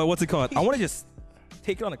shout, but what's it called? I want to just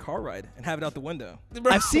take it on a car ride and have it out the window.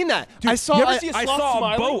 I've seen that. I saw. you ever see a I sloth saw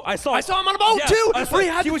smiling? a boat. I saw him on a boat Yeah, too. I saw- Where he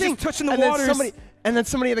had he the was thing. just touching the and then waters.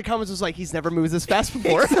 somebody in the comments was like, "He's never moved this fast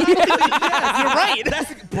before." Yes, you're right.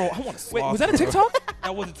 Bro, I want to sloth. Wait, was that a TikTok?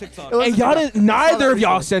 That was a TikTok. It was- And y'all didn't, neither of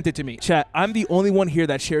y'all recently. sent it to me. Chat, I'm the only one here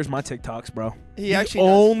that shares my TikToks, bro. He actually the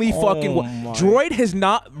does. only fucking Oh one. my. Droid has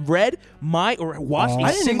not read my or watched a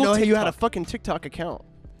I didn't even single know TikTok. you had a fucking TikTok account.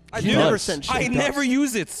 I You do. never send shit. I never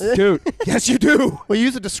use it. Dude, yes you do. Well,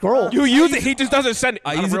 use it to scroll. You use it, he just doesn't send it.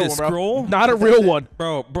 I Not a use it real to one, bro. scroll. Not a real one.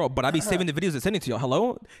 Bro, but I be saving the videos and sending to y'all.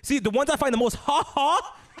 Hello? See, the ones I find the most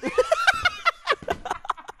ha-ha.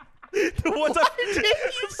 The ones I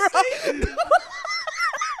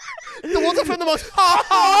The ones that find the most.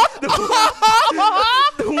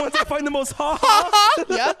 The ones I find the most ha-ha.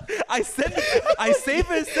 Yeah. I save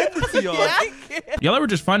it and send it to y'all. Y'all ever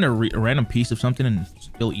just find a random piece of something and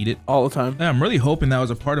still eat it? All the time. Yeah, I'm really hoping that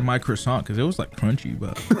was a part of my croissant because it was like crunchy,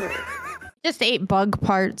 but Just ate bug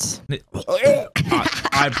parts.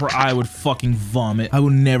 I would fucking vomit. I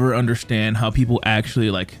would never understand how people actually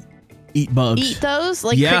like eat bugs. Eat those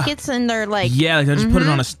like Yeah. crickets, and they're like Yeah, like I just put it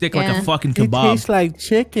on a stick like Yeah. a fucking kebab. like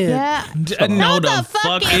chicken. yeah. No, the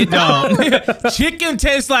fuck it don't. Chicken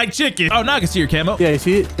tastes like chicken. Oh, now I can see your camo. Yeah,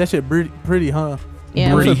 see that shit pretty, huh?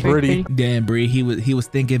 Yeah, Bree. pretty. Damn, Bree, he was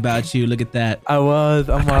thinking about you. Look at that. I was.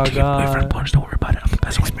 Oh my god. Don't worry about it. I'm the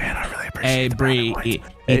best one, man. I really appreciate it. Hey, Bree, he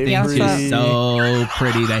Hey, thinks Bree. you're so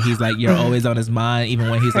pretty that he's like you're always on his mind, even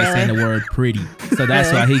when he's like saying the word pretty. So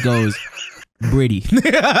that's why he goes pretty.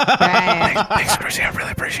 Right. Thanks, Chrissy. I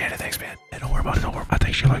really appreciate it. Thanks, man. Hey, don't worry about it. Don't worry. I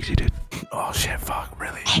think she likes you, dude. Oh shit, fuck,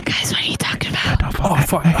 really? Hey guys, what are you talking about? Oh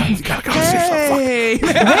fuck, you gotta go see Hey.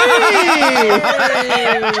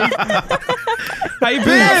 How you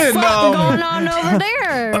been? What's going on over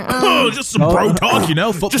there? Just some bro talk, you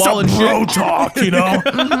know, football and shit. Bro talk, you know.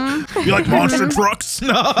 You like monster trucks?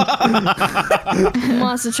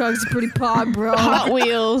 Monster trucks is pretty pog, bro. Hot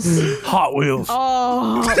Wheels. Hot Wheels.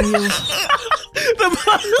 Oh, Hot Wheels.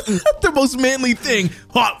 The most manly thing,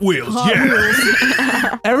 Hot Wheels. Hot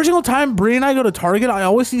Wheels. Every single time Bree and I go to Target, I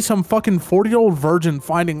always see some fucking 40-year-old virgin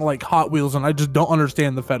finding like Hot Wheels, and I just don't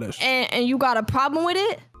understand the fetish. And you got a problem with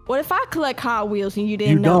it? What if I collect Hot Wheels and you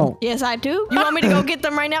didn't You know? don't. Yes, I do. You want me to go get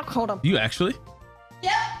them right now? Hold on. You actually?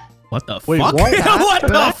 Yep. What the Wait, fuck? what? What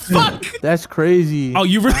the fuck? That's crazy. Oh,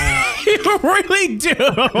 you really really do.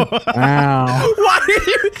 Wow. Why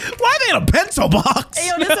are they in a pencil box? Hey,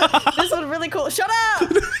 yo, this was really cool. Shut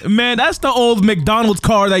up. Man, that's the old McDonald's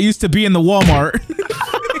car that used to be in the Walmart.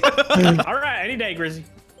 All right, any day, Grizzy.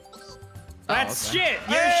 That's shit.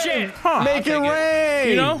 You're shit. Make it rain.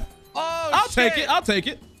 You know? Oh, I'll take it. I'll take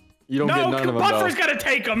it. You don't get none of them, Buffer's gotta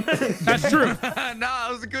take them. That's true. No, that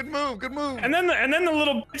was a good move. Good move. And then the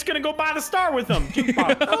little bitch gonna go buy the star with them.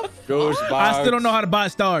 Goes by. I still don't know how to buy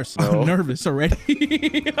stars. No. I'm nervous already.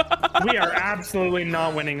 We are absolutely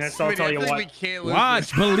not winning this. I'll tell you what. We can't lose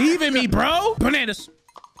Watch, believe in me, bro. Bananas.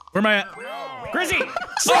 Where am I at? Grizzy.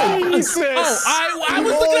 Jesus. I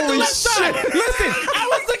was looking at the left side. Listen, I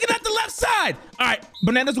was looking at the left side. All right,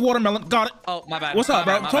 bananas, watermelon. Got it. Oh, my bad. What's up,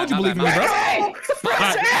 bro? Told you believe in me, bro. I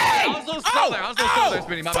was a little slow there. I was a little slow there,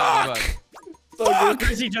 Spinny. My bad. My bad. So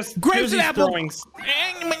Grizzy just grapes and apples.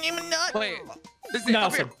 Wait. This is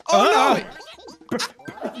Nelson. Oh, no.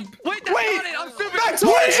 Wait, that's not it. I'm stupid.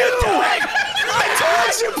 What did you do? I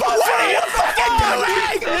told you, Buffer. What are you fucking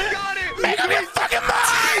doing? Got it. Make up your fucking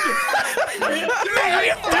mind. Make up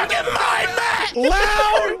your fucking mind, Matt.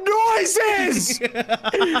 Loud noises.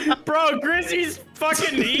 Bro, Grizzy's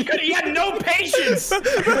fucking. He had no patience.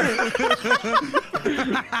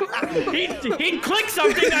 He'd click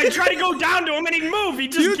something. I'd try to go down to him and he'd move. He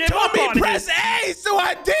just give up on it. You told me press A, so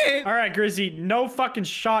I did. All right, Grizzy, no fucking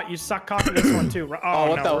shot. You suck cock at this one too. Oh,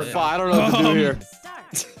 what the fuck? I don't know what to do here.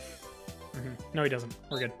 No, he doesn't.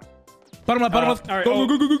 We're good. Bottom left, bottom left. All right.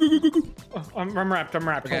 Go. I'm wrapped.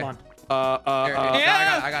 Okay. Hold on.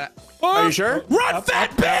 I got it. Are you sure? Run,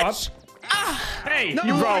 fat bitch. Hey, no,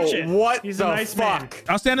 you watch it. What He's the a nice fuck? man.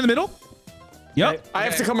 I'll stand in the middle. Yep. I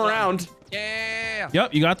have to come around. Yeah.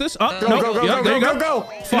 Yep, you got this. Go, go.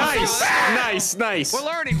 Nice. Nice. We're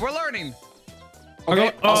learning.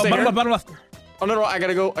 Okay, I'll stay here. Bottom left. Oh, no, I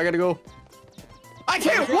gotta go. I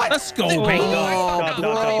can't, what? Let's go, Bingo. baby.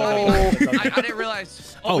 I didn't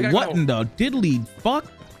realize. Oh, what in the diddly fuck?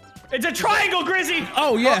 It's a triangle, Grizzy.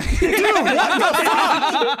 Oh, yeah. Dude, what the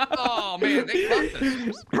fuck? Oh, man, they fucked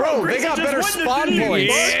us. Bro, they got better spawn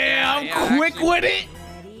points. Yeah, I'm quick with it.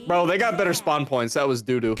 Bro, they got better spawn points. That was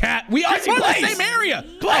doo-doo. Cat, we are from the same area.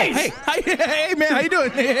 Blaze. Oh, hey, man, how you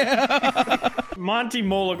doing? Monty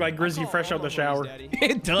Mole look like Grizzy fresh out the shower.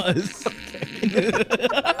 It does.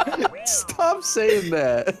 Stop saying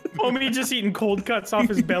that. Homie just eating cold cuts off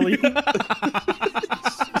his belly. Should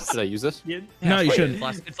I use this? Yeah. No, you shouldn't.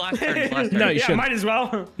 It's last turn. No, you Yeah, shouldn't. might as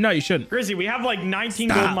well. No, you shouldn't. Grizzy, we have like 19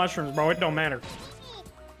 gold mushrooms, bro. It don't matter.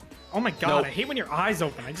 Oh my god, Nope. I hate when your eyes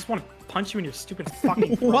open. I just want to punch you in your stupid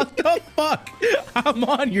fucking throat. What the fuck? I'm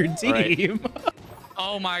on your team.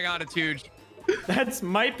 Oh my god, it's huge. That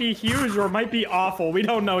might be huge or might be awful. We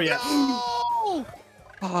don't know yet. No!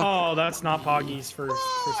 Oh, that's not Poggy's for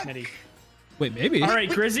Smitty. Wait, maybe. All right,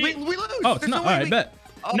 Grizzy. We lose. Oh, it's not. All right, bet.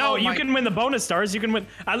 No, you can win the bonus stars. You can win.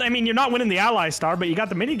 I mean, you're not winning the ally star, but you got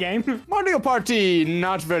the mini game. Mario Party,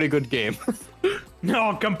 not very good game.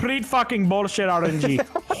 No, complete fucking bullshit RNG.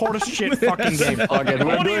 Horse shit fucking game. Okay, The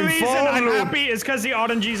we're only doing reason full I'm loop. happy is because the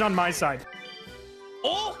RNG's on my side.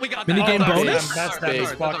 Oh, we got Mini that. game That's bonus? ours. That's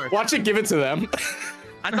That's ours. Watch it give it to them.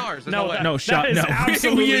 That's ours. There's No, way. No shot. is No.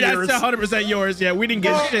 absolutely yours. That's 100% yours. Yeah, we didn't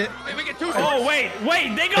get shit. Wait, we get two. Oh, wait,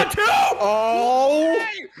 they got two! Oh.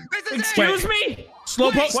 Hey, this is Excuse me?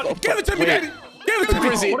 Slow poke. Give it to me, Wait. baby. Give it to me.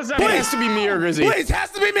 Grizzy, What does that it mean? has to be me or Grizzy. Please, it has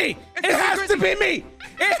to be me. It has to be me.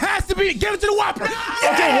 It has to be. Give it to the Whopper.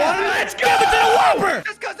 Okay, one. Let's give it to the Whopper.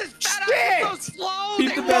 Just because this fat ass is so slow.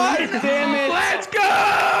 Keep the belly. Damn it. Let's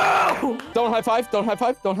go! Don't high five. Don't high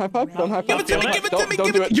five. Don't high five. Don't high five. Give it to me. Give it to me. Don't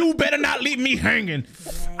Give do it. You better not leave me hanging.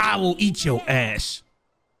 I will eat your ass.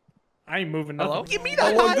 I ain't moving Hello? nothing. Give me How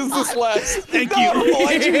that. long does this last? Thank No, you.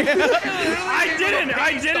 why'd you-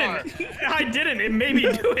 I didn't. It made me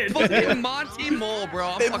do it. Fucking Monty Mole, bro.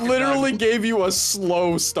 I'm It fucking literally done. gave you a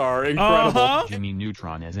slow star. Incredible. Jimmy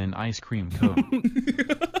Neutron as an ice cream cone.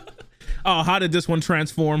 Oh, how did this one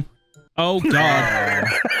transform? Oh God.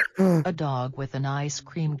 A dog with an ice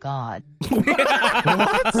cream god.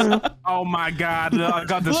 Oh my god, I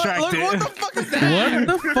got distracted. Look, what the fuck is that? What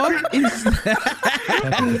the fuck is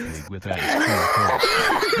that? With ice cream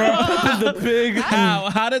cone. The pig.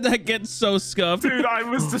 How did that get so scuffed? Dude, I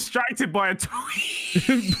was distracted by a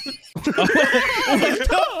tweet.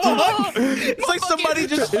 It's like somebody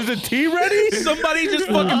just Is the tea ready? somebody just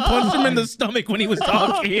fucking punched him in the stomach when he was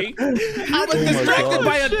talking. I was distracted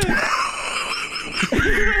by a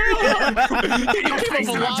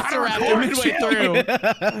Velociraptor midway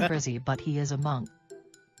through. Grizzy, but he is a monk.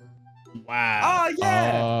 Wow. Oh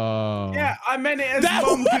yeah. Yeah, I meant it as That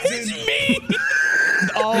monk. was me.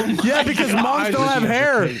 Oh Yeah, because monks don't have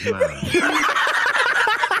hair.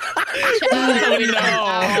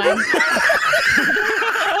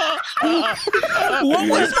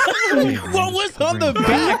 What was on the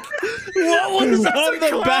back? What was on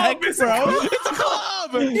the back, bro? It's a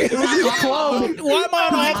club. It was a club. Why am I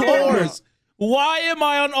on all fours? Why am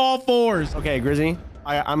I on all fours? Okay, Grizzy,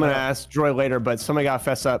 I'm gonna ask Joy later, but somebody gotta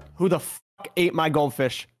fess up. Who the fuck ate my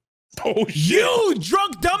goldfish? Oh, you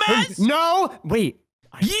drunk dumbass! No, wait.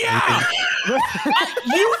 Yeah!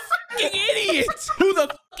 You fucking idiot! Who the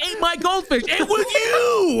fuck ate my goldfish? It was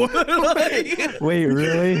you! Wait,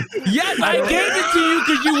 really? Yes, I gave it to you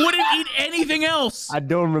because you wouldn't eat anything else. I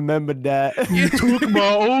don't remember that. You took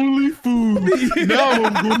my only food. Now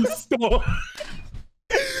I'm gonna stop.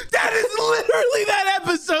 That is literally that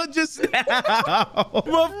episode just now.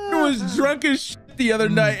 Motherfucker was drunk as shit the other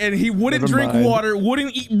night and he wouldn't drink water,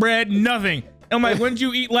 wouldn't eat bread, nothing. I'm like, when did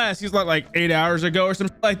you eat last? He's like 8 hours ago or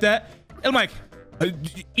something like that. And I'm like,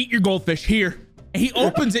 eat your goldfish here. And he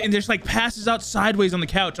opens it and just like passes out sideways on the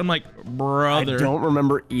couch. I'm like, brother. I don't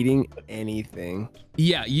remember eating anything.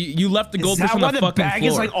 Yeah, you left the goldfish on the fucking bag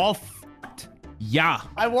floor. is like all fucked? Yeah.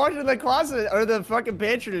 I walked in the closet or the fucking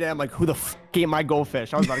pantry today. I'm like, who the fuck ate my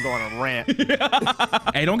goldfish? I was about to go on a rant.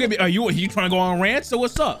 Hey, don't get me. Are you trying to go on a rant? So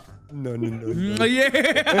what's up? No.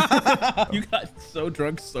 Yeah. You got so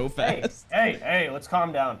drunk so fast. Hey, let's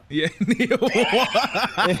calm down. Yeah.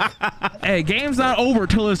 Hey, game's not over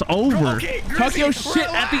till it's over. Okay, Talk your Grizzy, shit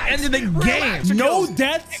at the end of the game. No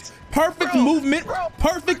deaths, perfect movement,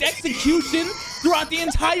 perfect execution throughout the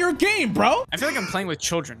entire game, bro. I feel like I'm playing with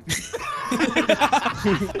children.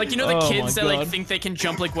 Like, you know the kids that like think they can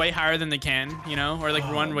jump like way higher than they can, you know, or like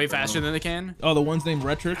run way faster than they can. Oh, the one's named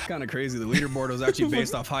Retrix. Kind of crazy. The leaderboard was actually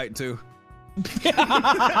based off height too.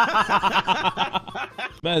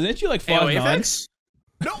 Man, isn't you like 5'9"?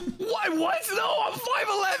 No, why? What? No, I'm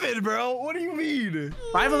 5'11", bro. What do you mean?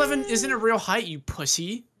 5'11" isn't a real height, you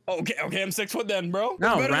pussy. Okay, I'm 6 foot then, bro.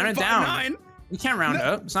 No, That's better round than it down. 5'9". You can't round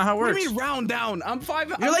up. It's not how it works. What do you mean round down? I'm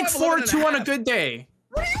 5. You're like 4'2" on a good day.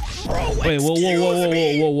 Bro, Wait, whoa.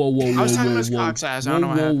 I was talking about his cock's ass. I don't know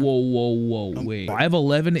what happened. Whoa. Wait,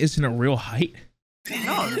 5'11" isn't a real height?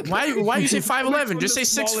 No, why you say 5'11"? Just say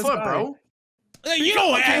 6 foot, bro. You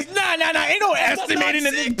don't ask. Nah. Ain't no estimating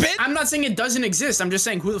in this bitch. I'm not saying it doesn't exist. I'm just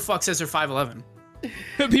saying who the fuck says they're 5'11"?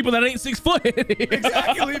 People that ain't 6 foot.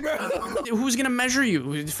 Exactly, bro. Who's gonna measure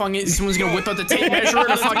you? Someone's gonna whip out the tape measure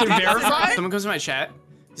to fucking verify? Someone comes to my chat.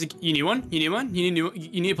 He's like, you need one? You need one? You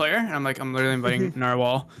need a player? And I'm like, I'm literally inviting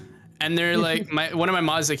Narwhal. And they're like, one of my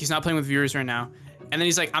mods like, he's not playing with viewers right now. And then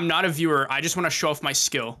he's like, I'm not a viewer. I just want to show off my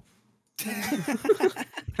skill. What?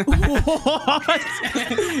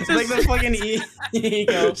 It's like the fucking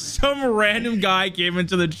ego. Some random guy came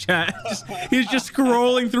into the chat. He's just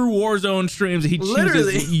scrolling through Warzone streams. And he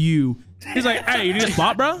chooses you. He's like, hey, you need a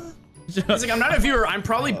spot, bro? He's like, I'm not a viewer. I'm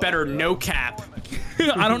probably better. No cap.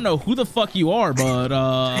 I don't know who the fuck you are, but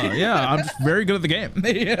yeah, I'm just very good at the game.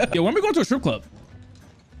 Yeah, when are we going to a strip club?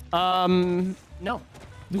 No.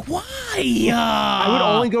 Why? I would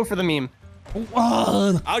only go for the meme.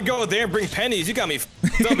 I'll go there and bring pennies. You got me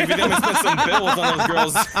f***ed up if you're gonna spend some bills on those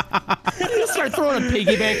girls. Start throwing a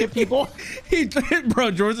piggy bank at people.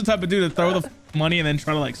 Bro, George's the type of dude to throw the money and then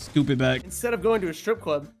try to like scoop it back. Instead of going to a strip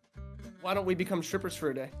club, why don't we become strippers for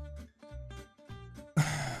a day?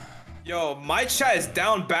 Yo, my chat is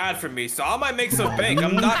down bad for me, so I might make some bank.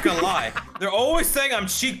 I'm not gonna lie. They're always saying I'm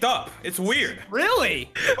cheeked up. It's weird. Really?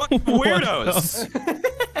 Fucking weirdos.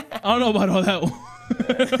 I don't know about all that one.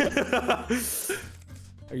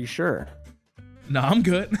 Are you sure? Nah, I'm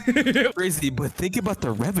good. Crazy, but think about the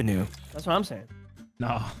revenue. That's what I'm saying.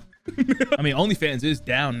 Nah. I mean, OnlyFans is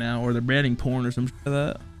down now, or they're banning porn or some shit like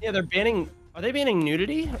that. Yeah, they're banning. Are they banning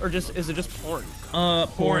nudity, or is it just porn?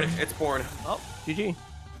 Porn. It's porn. Oh, GG.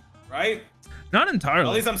 Right? Not entirely.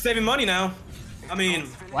 At least I'm saving money now. I mean,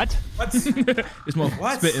 what? It's more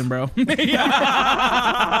spitting, bro.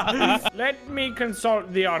 Let me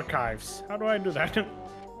consult the archives. How do I do that?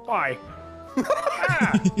 Why?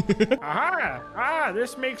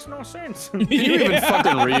 This makes no sense. You even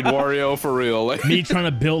fucking read Wario for real. Like. Me trying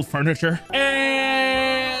to build furniture.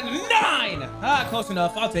 And 9! Close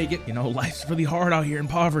enough. I'll take it. You know, life's really hard out here in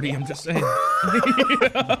poverty. I'm just saying.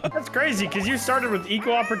 That's crazy, because you started with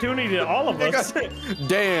equal opportunity to all of us.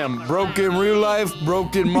 Damn, broken real life,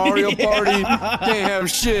 broken Mario Party. Can't have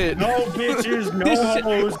shit. No bitches, no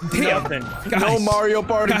hoes, nothing. Guys, no Mario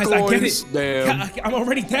Party guys, coins. I get it. Damn. I'm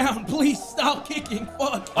already down. Please stop kicking.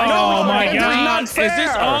 Fuck. Oh my god. Is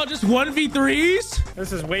this all just 1v3s?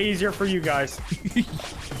 This is way easier for you guys.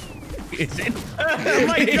 Is it? Oh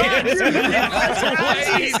my god.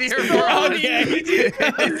 That's way easier for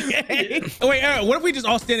okay. Wait, what if we just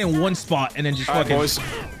all stand in one spot and then just fucking... boys.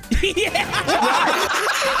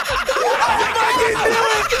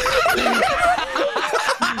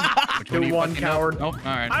 Do one coward. Nope.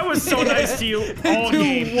 All right. I was so nice to you all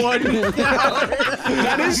game. One.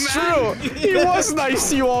 That is true. He was nice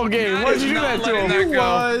to you all game. Why'd you do that to him? That He go.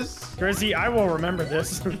 was. Grizzy, I will remember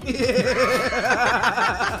this.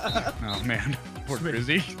 Oh man, poor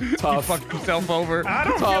Grizzy. Tough. He fucked himself over. I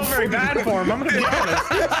don't feel very bad for him. I'm gonna be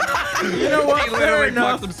honest. You know what? He Fair literally enough.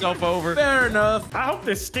 fucked himself over. Fair enough. I hope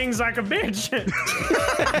this stings like a bitch.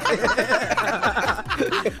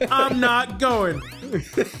 I'm not going.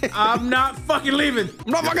 I'm not fucking leaving.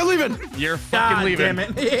 I'm not fucking leaving. You're fucking God leaving. damn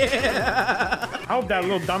it. Yeah. I hope that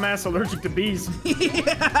little dumbass allergic to bees. Take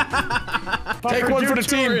one for the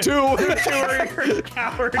team, too.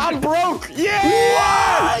 Coward. I'm broke. Yeah.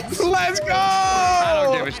 What? Let's go. I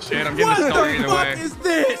don't give a shit. I'm getting the story either way. What is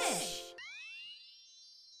this?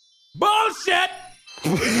 Bullshit!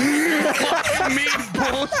 Me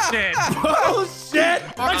bullshit. Bullshit!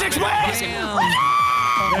 Project West!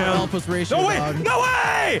 Help us ratio, No way! dog. No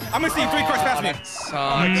way! I'm gonna see 3 cars past me.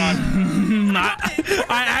 Oh my god.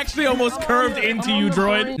 I actually almost curved into you,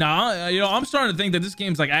 droid. Nah, you know, I'm starting to think that this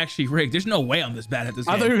game's like actually rigged. There's no way I'm this bad at this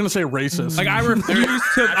game. I thought you were gonna say racist. Like, I refuse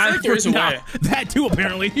to. I think there's a way. That too,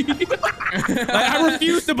 apparently. Like, I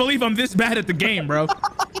refuse to believe I'm this bad at the game, bro.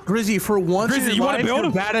 Grizzy, for once Grizzy, in you your wanna life, build?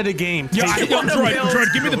 you're bad at a game. Yeah, I want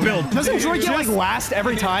Droid, give me the build. Doesn't Droid get like last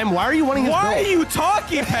every time? Why are you wanting his Why are build? you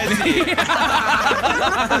talking, Pezzy?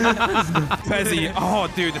 Pezzy, oh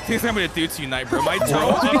dude, the things I'm gonna do tonight, bro. My toe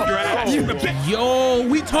up your ass. Yo,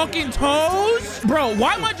 we talking toes? Bro,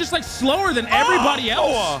 why am I just like slower than everybody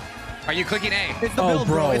else? Are you clicking A? Oh,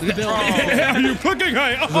 bro. It's the build. Are you clicking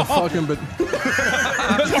high? The fucking but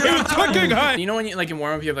Are you clicking high? You know when you like in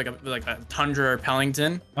warm up you have like a Tundra or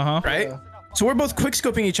Pellington, Uh-huh. right? So we're both quick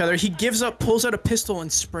scoping each other. He gives up, pulls out a pistol,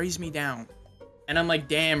 and sprays me down. And I'm like,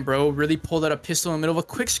 damn, bro, really pulled out a pistol in the middle of a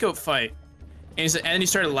quick scope fight. And he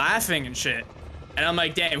started laughing and shit. And I'm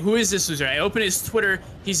like, damn, who is this loser? I open his Twitter.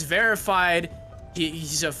 He's verified.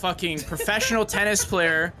 He's a fucking professional tennis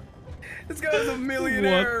player. This guy's a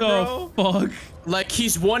millionaire, What the fuck? Like,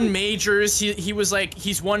 he's won majors. He was like,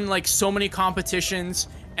 he's won like so many competitions.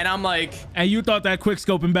 And I'm like, And you thought that quick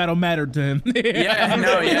scoping battle mattered to him. yeah,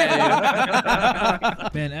 no, yeah.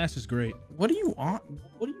 Man, Ash is great. What are you on?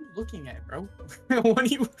 What are you looking at, bro? What are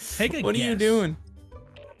you? Take a What are you guess. doing?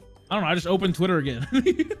 I don't know. I just opened Twitter again.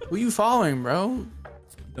 Who you following, bro?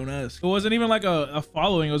 Don't ask. It wasn't even like a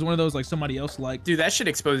following. It was one of those like somebody else liked. Dude, that shit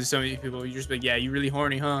exposes so many people. You just be like, yeah, you really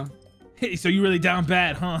horny, huh? Hey, so you really down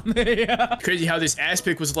bad, huh? Yeah. Crazy how this ass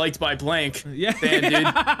pic was liked by blank. Yeah. Damn, dude.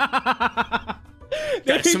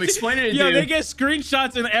 Got some explaining to do. Yo, they get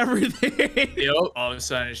screenshots and everything. Yo, all of a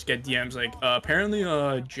sudden I just get DMs like, apparently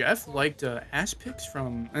Jeff liked ass pics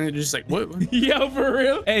from, and they're just like, what? Yo, for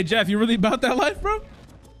real? Hey, Jeff, you really about that life, bro?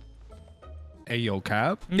 Hey, yo,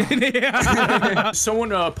 Cap.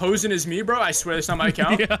 Someone posing as me, bro. I swear that's not my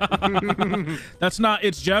account. Yeah. That's not,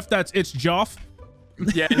 it's Jeff, it's Joff.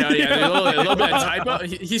 Yeah, no, yeah, a little bit of typo.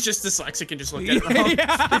 He's just dyslexic and just looked at it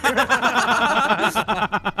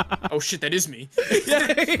wrong. Oh shit, that is me.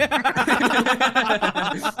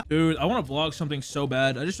 Dude, I want to vlog something so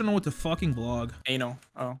bad. I just don't know what to fucking vlog. Anal.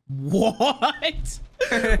 Oh. What?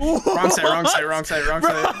 Wrong side.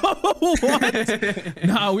 What?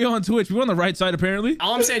 Nah, we on Twitch. We on the right side, apparently.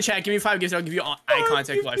 All I'm saying, chat, give me 5 gifts. I'll give you eye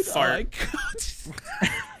contact while I fart.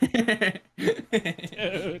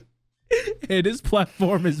 Dude. Hey, this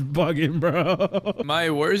platform is bugging, bro. My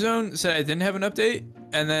Warzone said I didn't have an update,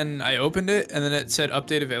 and then I opened it, and then it said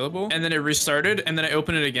update available, and then it restarted, and then I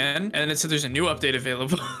opened it again, and then it said there's a new update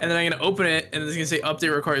available, and then I'm gonna open it, and it's gonna say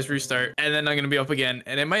update requires restart, and then I'm gonna be up again,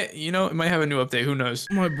 and it might, you know, it might have a new update. Who knows?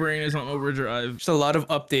 My brain is on overdrive. Just a lot of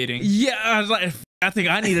updating. Yeah, I was like, I think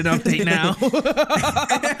I need an update now.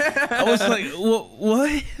 I was like,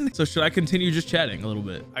 what? So should I continue just chatting a little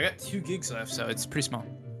bit? I got 2 gigs left, so it's pretty small.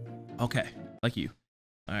 Okay, like you.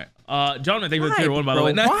 All right. Jonathan, thank you for the tier 1, by the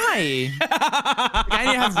way. Why? I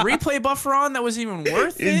didn't have replay buffer on. That wasn't even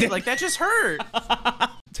worth it. Like, that just hurt.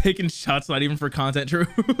 Taking shots, not even for content, true.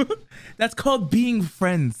 That's called being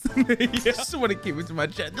friends. I just want to keep it to my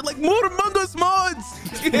chat. They're like, more Among Us mods.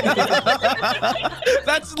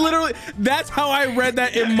 That's how I read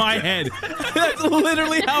that in my head. That's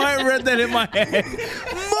literally how I read that in my head.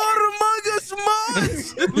 More Among Us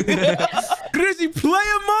mods. Grizzy, play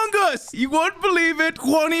Among Us. You won't believe it.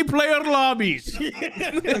 20 player lobbies.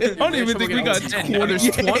 I don't even think we got 20. There's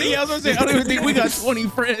 20? I was gonna say, I don't even think we got 20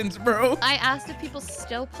 friends, bro. I asked if people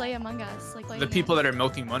still play Among Us. Like The people that are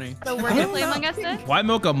milking money. So we're gonna play Among Us then? Why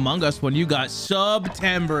milk Among Us when you got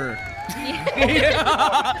September?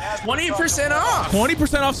 Yeah. 20% off.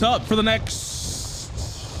 20% off sub for the next.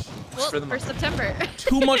 Well, for September.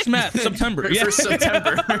 Too much math. September. For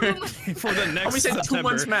September. For the next We said 2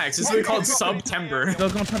 months max. This is what we call September. They're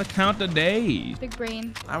gonna try to count the days. Big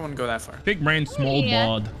brain. I wouldn't go that far. Big brain, small Yeah.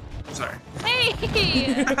 bod. Sorry. Hey!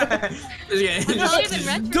 Yeah.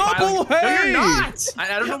 Double hey! No, you're not.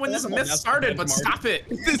 I don't know when this myth started, but stop it.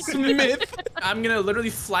 This myth. I'm gonna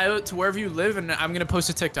literally fly out to wherever you live, and I'm gonna post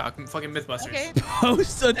a TikTok. I'm fucking Mythbusters. Okay.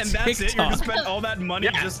 Post a And that's it? You're TikTok. gonna spend all that money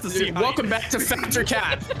just to see how Welcome back to Factor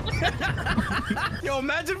Cap. Yo,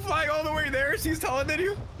 imagine flying all the way there. She's taller than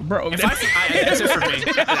you. Bro, That's it for me.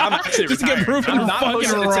 I'm actually Just get retired. proven I'm not fucking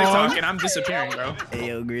posting a wrong. TikTok, and I'm disappearing, bro. Hey,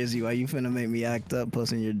 yo, Grizzy, why you finna make me act up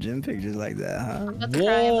posting your gym pictures like that, huh?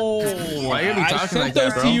 Whoa. Why you be I talking sent like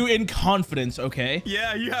those that, to bro? you in confidence, okay?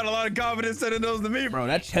 Yeah, you had a lot of confidence sending those to me, bro. Bro,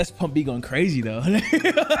 that chest pump be going crazy though. You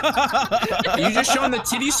just showing the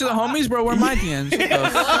titties to the homies, bro? Where are my DMs?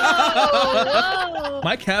 Whoa.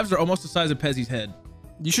 My calves are almost the size of Pezzy's head.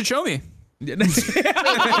 You should show me.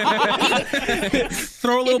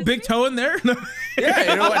 Throw a little big toe in there.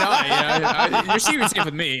 Yeah, you know what? No, you're secret safe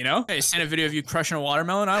with me, you know? Hey, send a video of you crushing a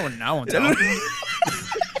watermelon. I won't tell.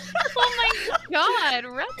 Oh my god,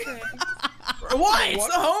 reference. What? It's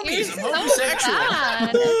the homies. I'm homosexual.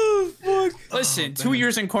 Oh, Listen, 2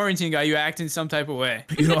 years in quarantine, guy, you acting some type of way.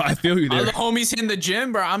 You know, I feel you All there. the homies hitting the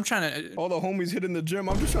gym, bro. I'm trying to. All the homies hitting the gym.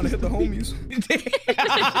 I'm just trying to hit the homies.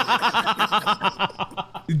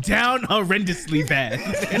 Down horrendously bad.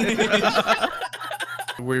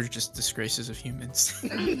 We're just disgraces of humans.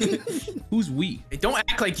 Who's we? Hey, don't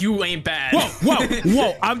act like you ain't bad.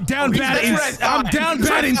 Whoa! I'm down bad. I'm down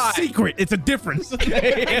bad in secret. It's a difference.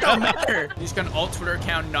 It don't matter. You just got an alt Twitter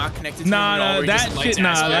account not connected to him at all, where he that just likes shit.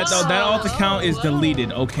 assholes. That alt account is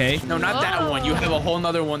deleted. Okay. No, not that one. You have a whole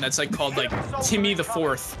nother one that's like called like Timmy the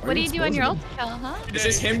Fourth. what do you do on your alt account, huh? It's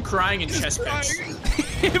just him crying and chest pains.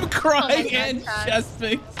 Him crying and chest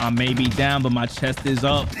pains. I may be down, but my chest is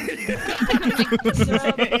up.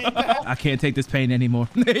 I can't take this pain anymore.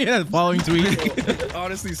 Yeah, following tweet.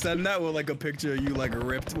 Honestly, send that with like a picture of you like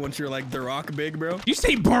ripped once you're like The Rock big, bro. You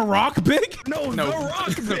say Barack big? No, The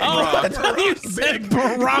Rock big. Oh, I thought you said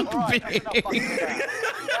Barack big.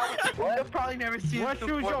 You've probably never seen What shoes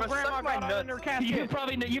your grandma got on in her casket?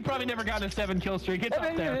 You probably never gotten a 7-kill streak. It's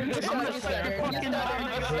up there. It's up there.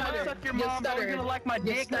 Suck your mom. Are you gonna like my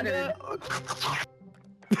dick? Yo.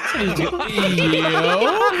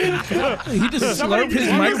 He just slurped his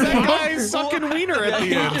microphone. That guy sucking wiener at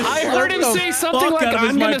the end. I heard him say something like,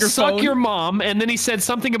 I'm gonna suck your mom. mom, and then he said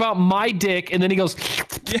something about my dick, and then he goes,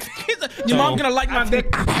 Your mom gonna like my dick.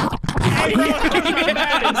 It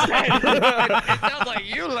sounds like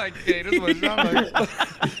you like gay. That's what it sounds like.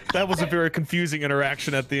 that was a very confusing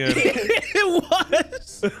interaction at the end. It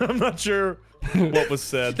was. I'm not sure what was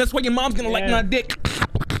said. That's why your mom's gonna like my dick.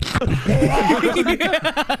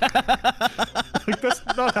 That's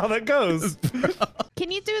not how that goes.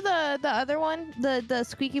 Can you do the other one? The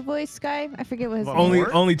squeaky voice guy? I forget what his name is.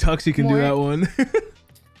 Only Tuxie can do that one.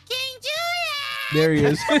 King Julian! There he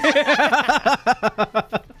is.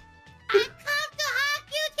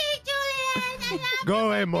 Go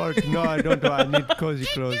away, Mark. No, I don't. I need cozy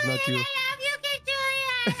clothes, not you.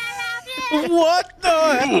 What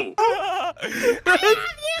the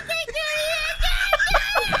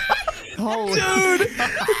Dude,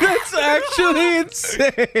 that's actually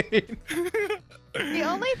insane. The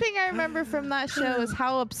only thing I remember from that show is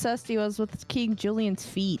how obsessed he was with King Julian's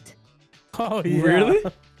feet. Oh, yeah. Really?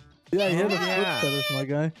 Yeah, I hear the footsteps, my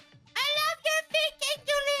guy.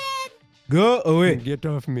 Go away. Get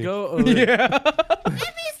off me. Go away. Yeah.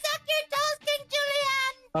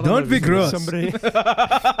 Don't be gross. Somebody.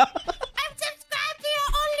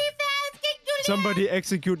 Somebody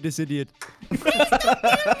execute this idiot.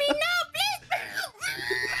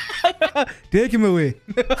 Take him away.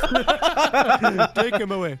 Take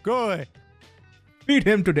him away. Go away. Feed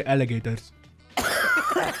him to the alligators.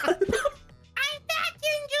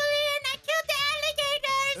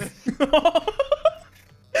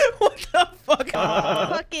 What the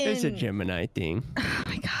fuck? It's a Gemini thing.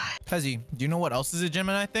 Pezzy, do you know what else is a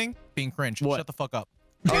Gemini thing? Being cringe. What? Shut the fuck up.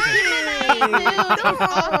 Okay.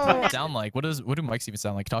 Sound like? What do mics even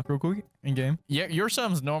sound like? Talk real quick in game. Yeah, your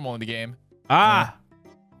sound's normal in the game. Ah.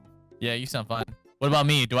 Yeah, you sound fine. What about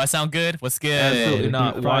me? Do I sound good? What's good? Absolutely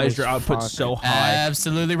not. Why is your output so high?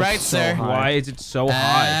 Absolutely right, sir. Why is it so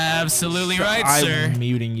high? Absolutely right, sir. I'm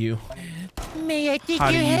muting you. May I take How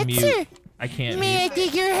do your you head, mute? sir? I can't May I mute.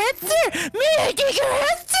 take your head, sir? May I take your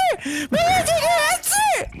head, sir? May I take your head,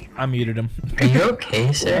 sir? I muted him. Are you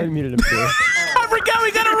okay, sir? I muted him too. I forgot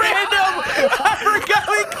we got a random. I forgot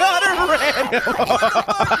we got a random.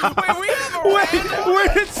 Wait, we have a random? Where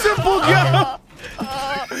did Simple go? Yeah.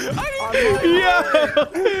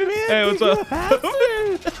 Hey, what's up?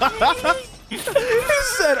 He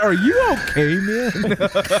said, "Are you okay, man?"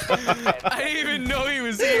 I didn't even know he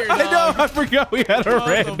was here. I know. I forgot we had a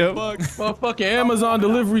random. Motherfucking Amazon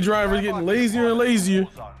delivery driver getting lazier and lazier.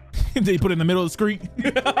 They put it in the middle of the street.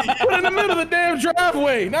 Put it in the middle of the damn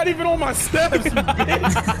driveway. Not even on my steps, you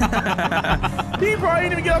bitch. He probably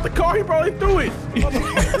didn't even get out the car. He probably threw it.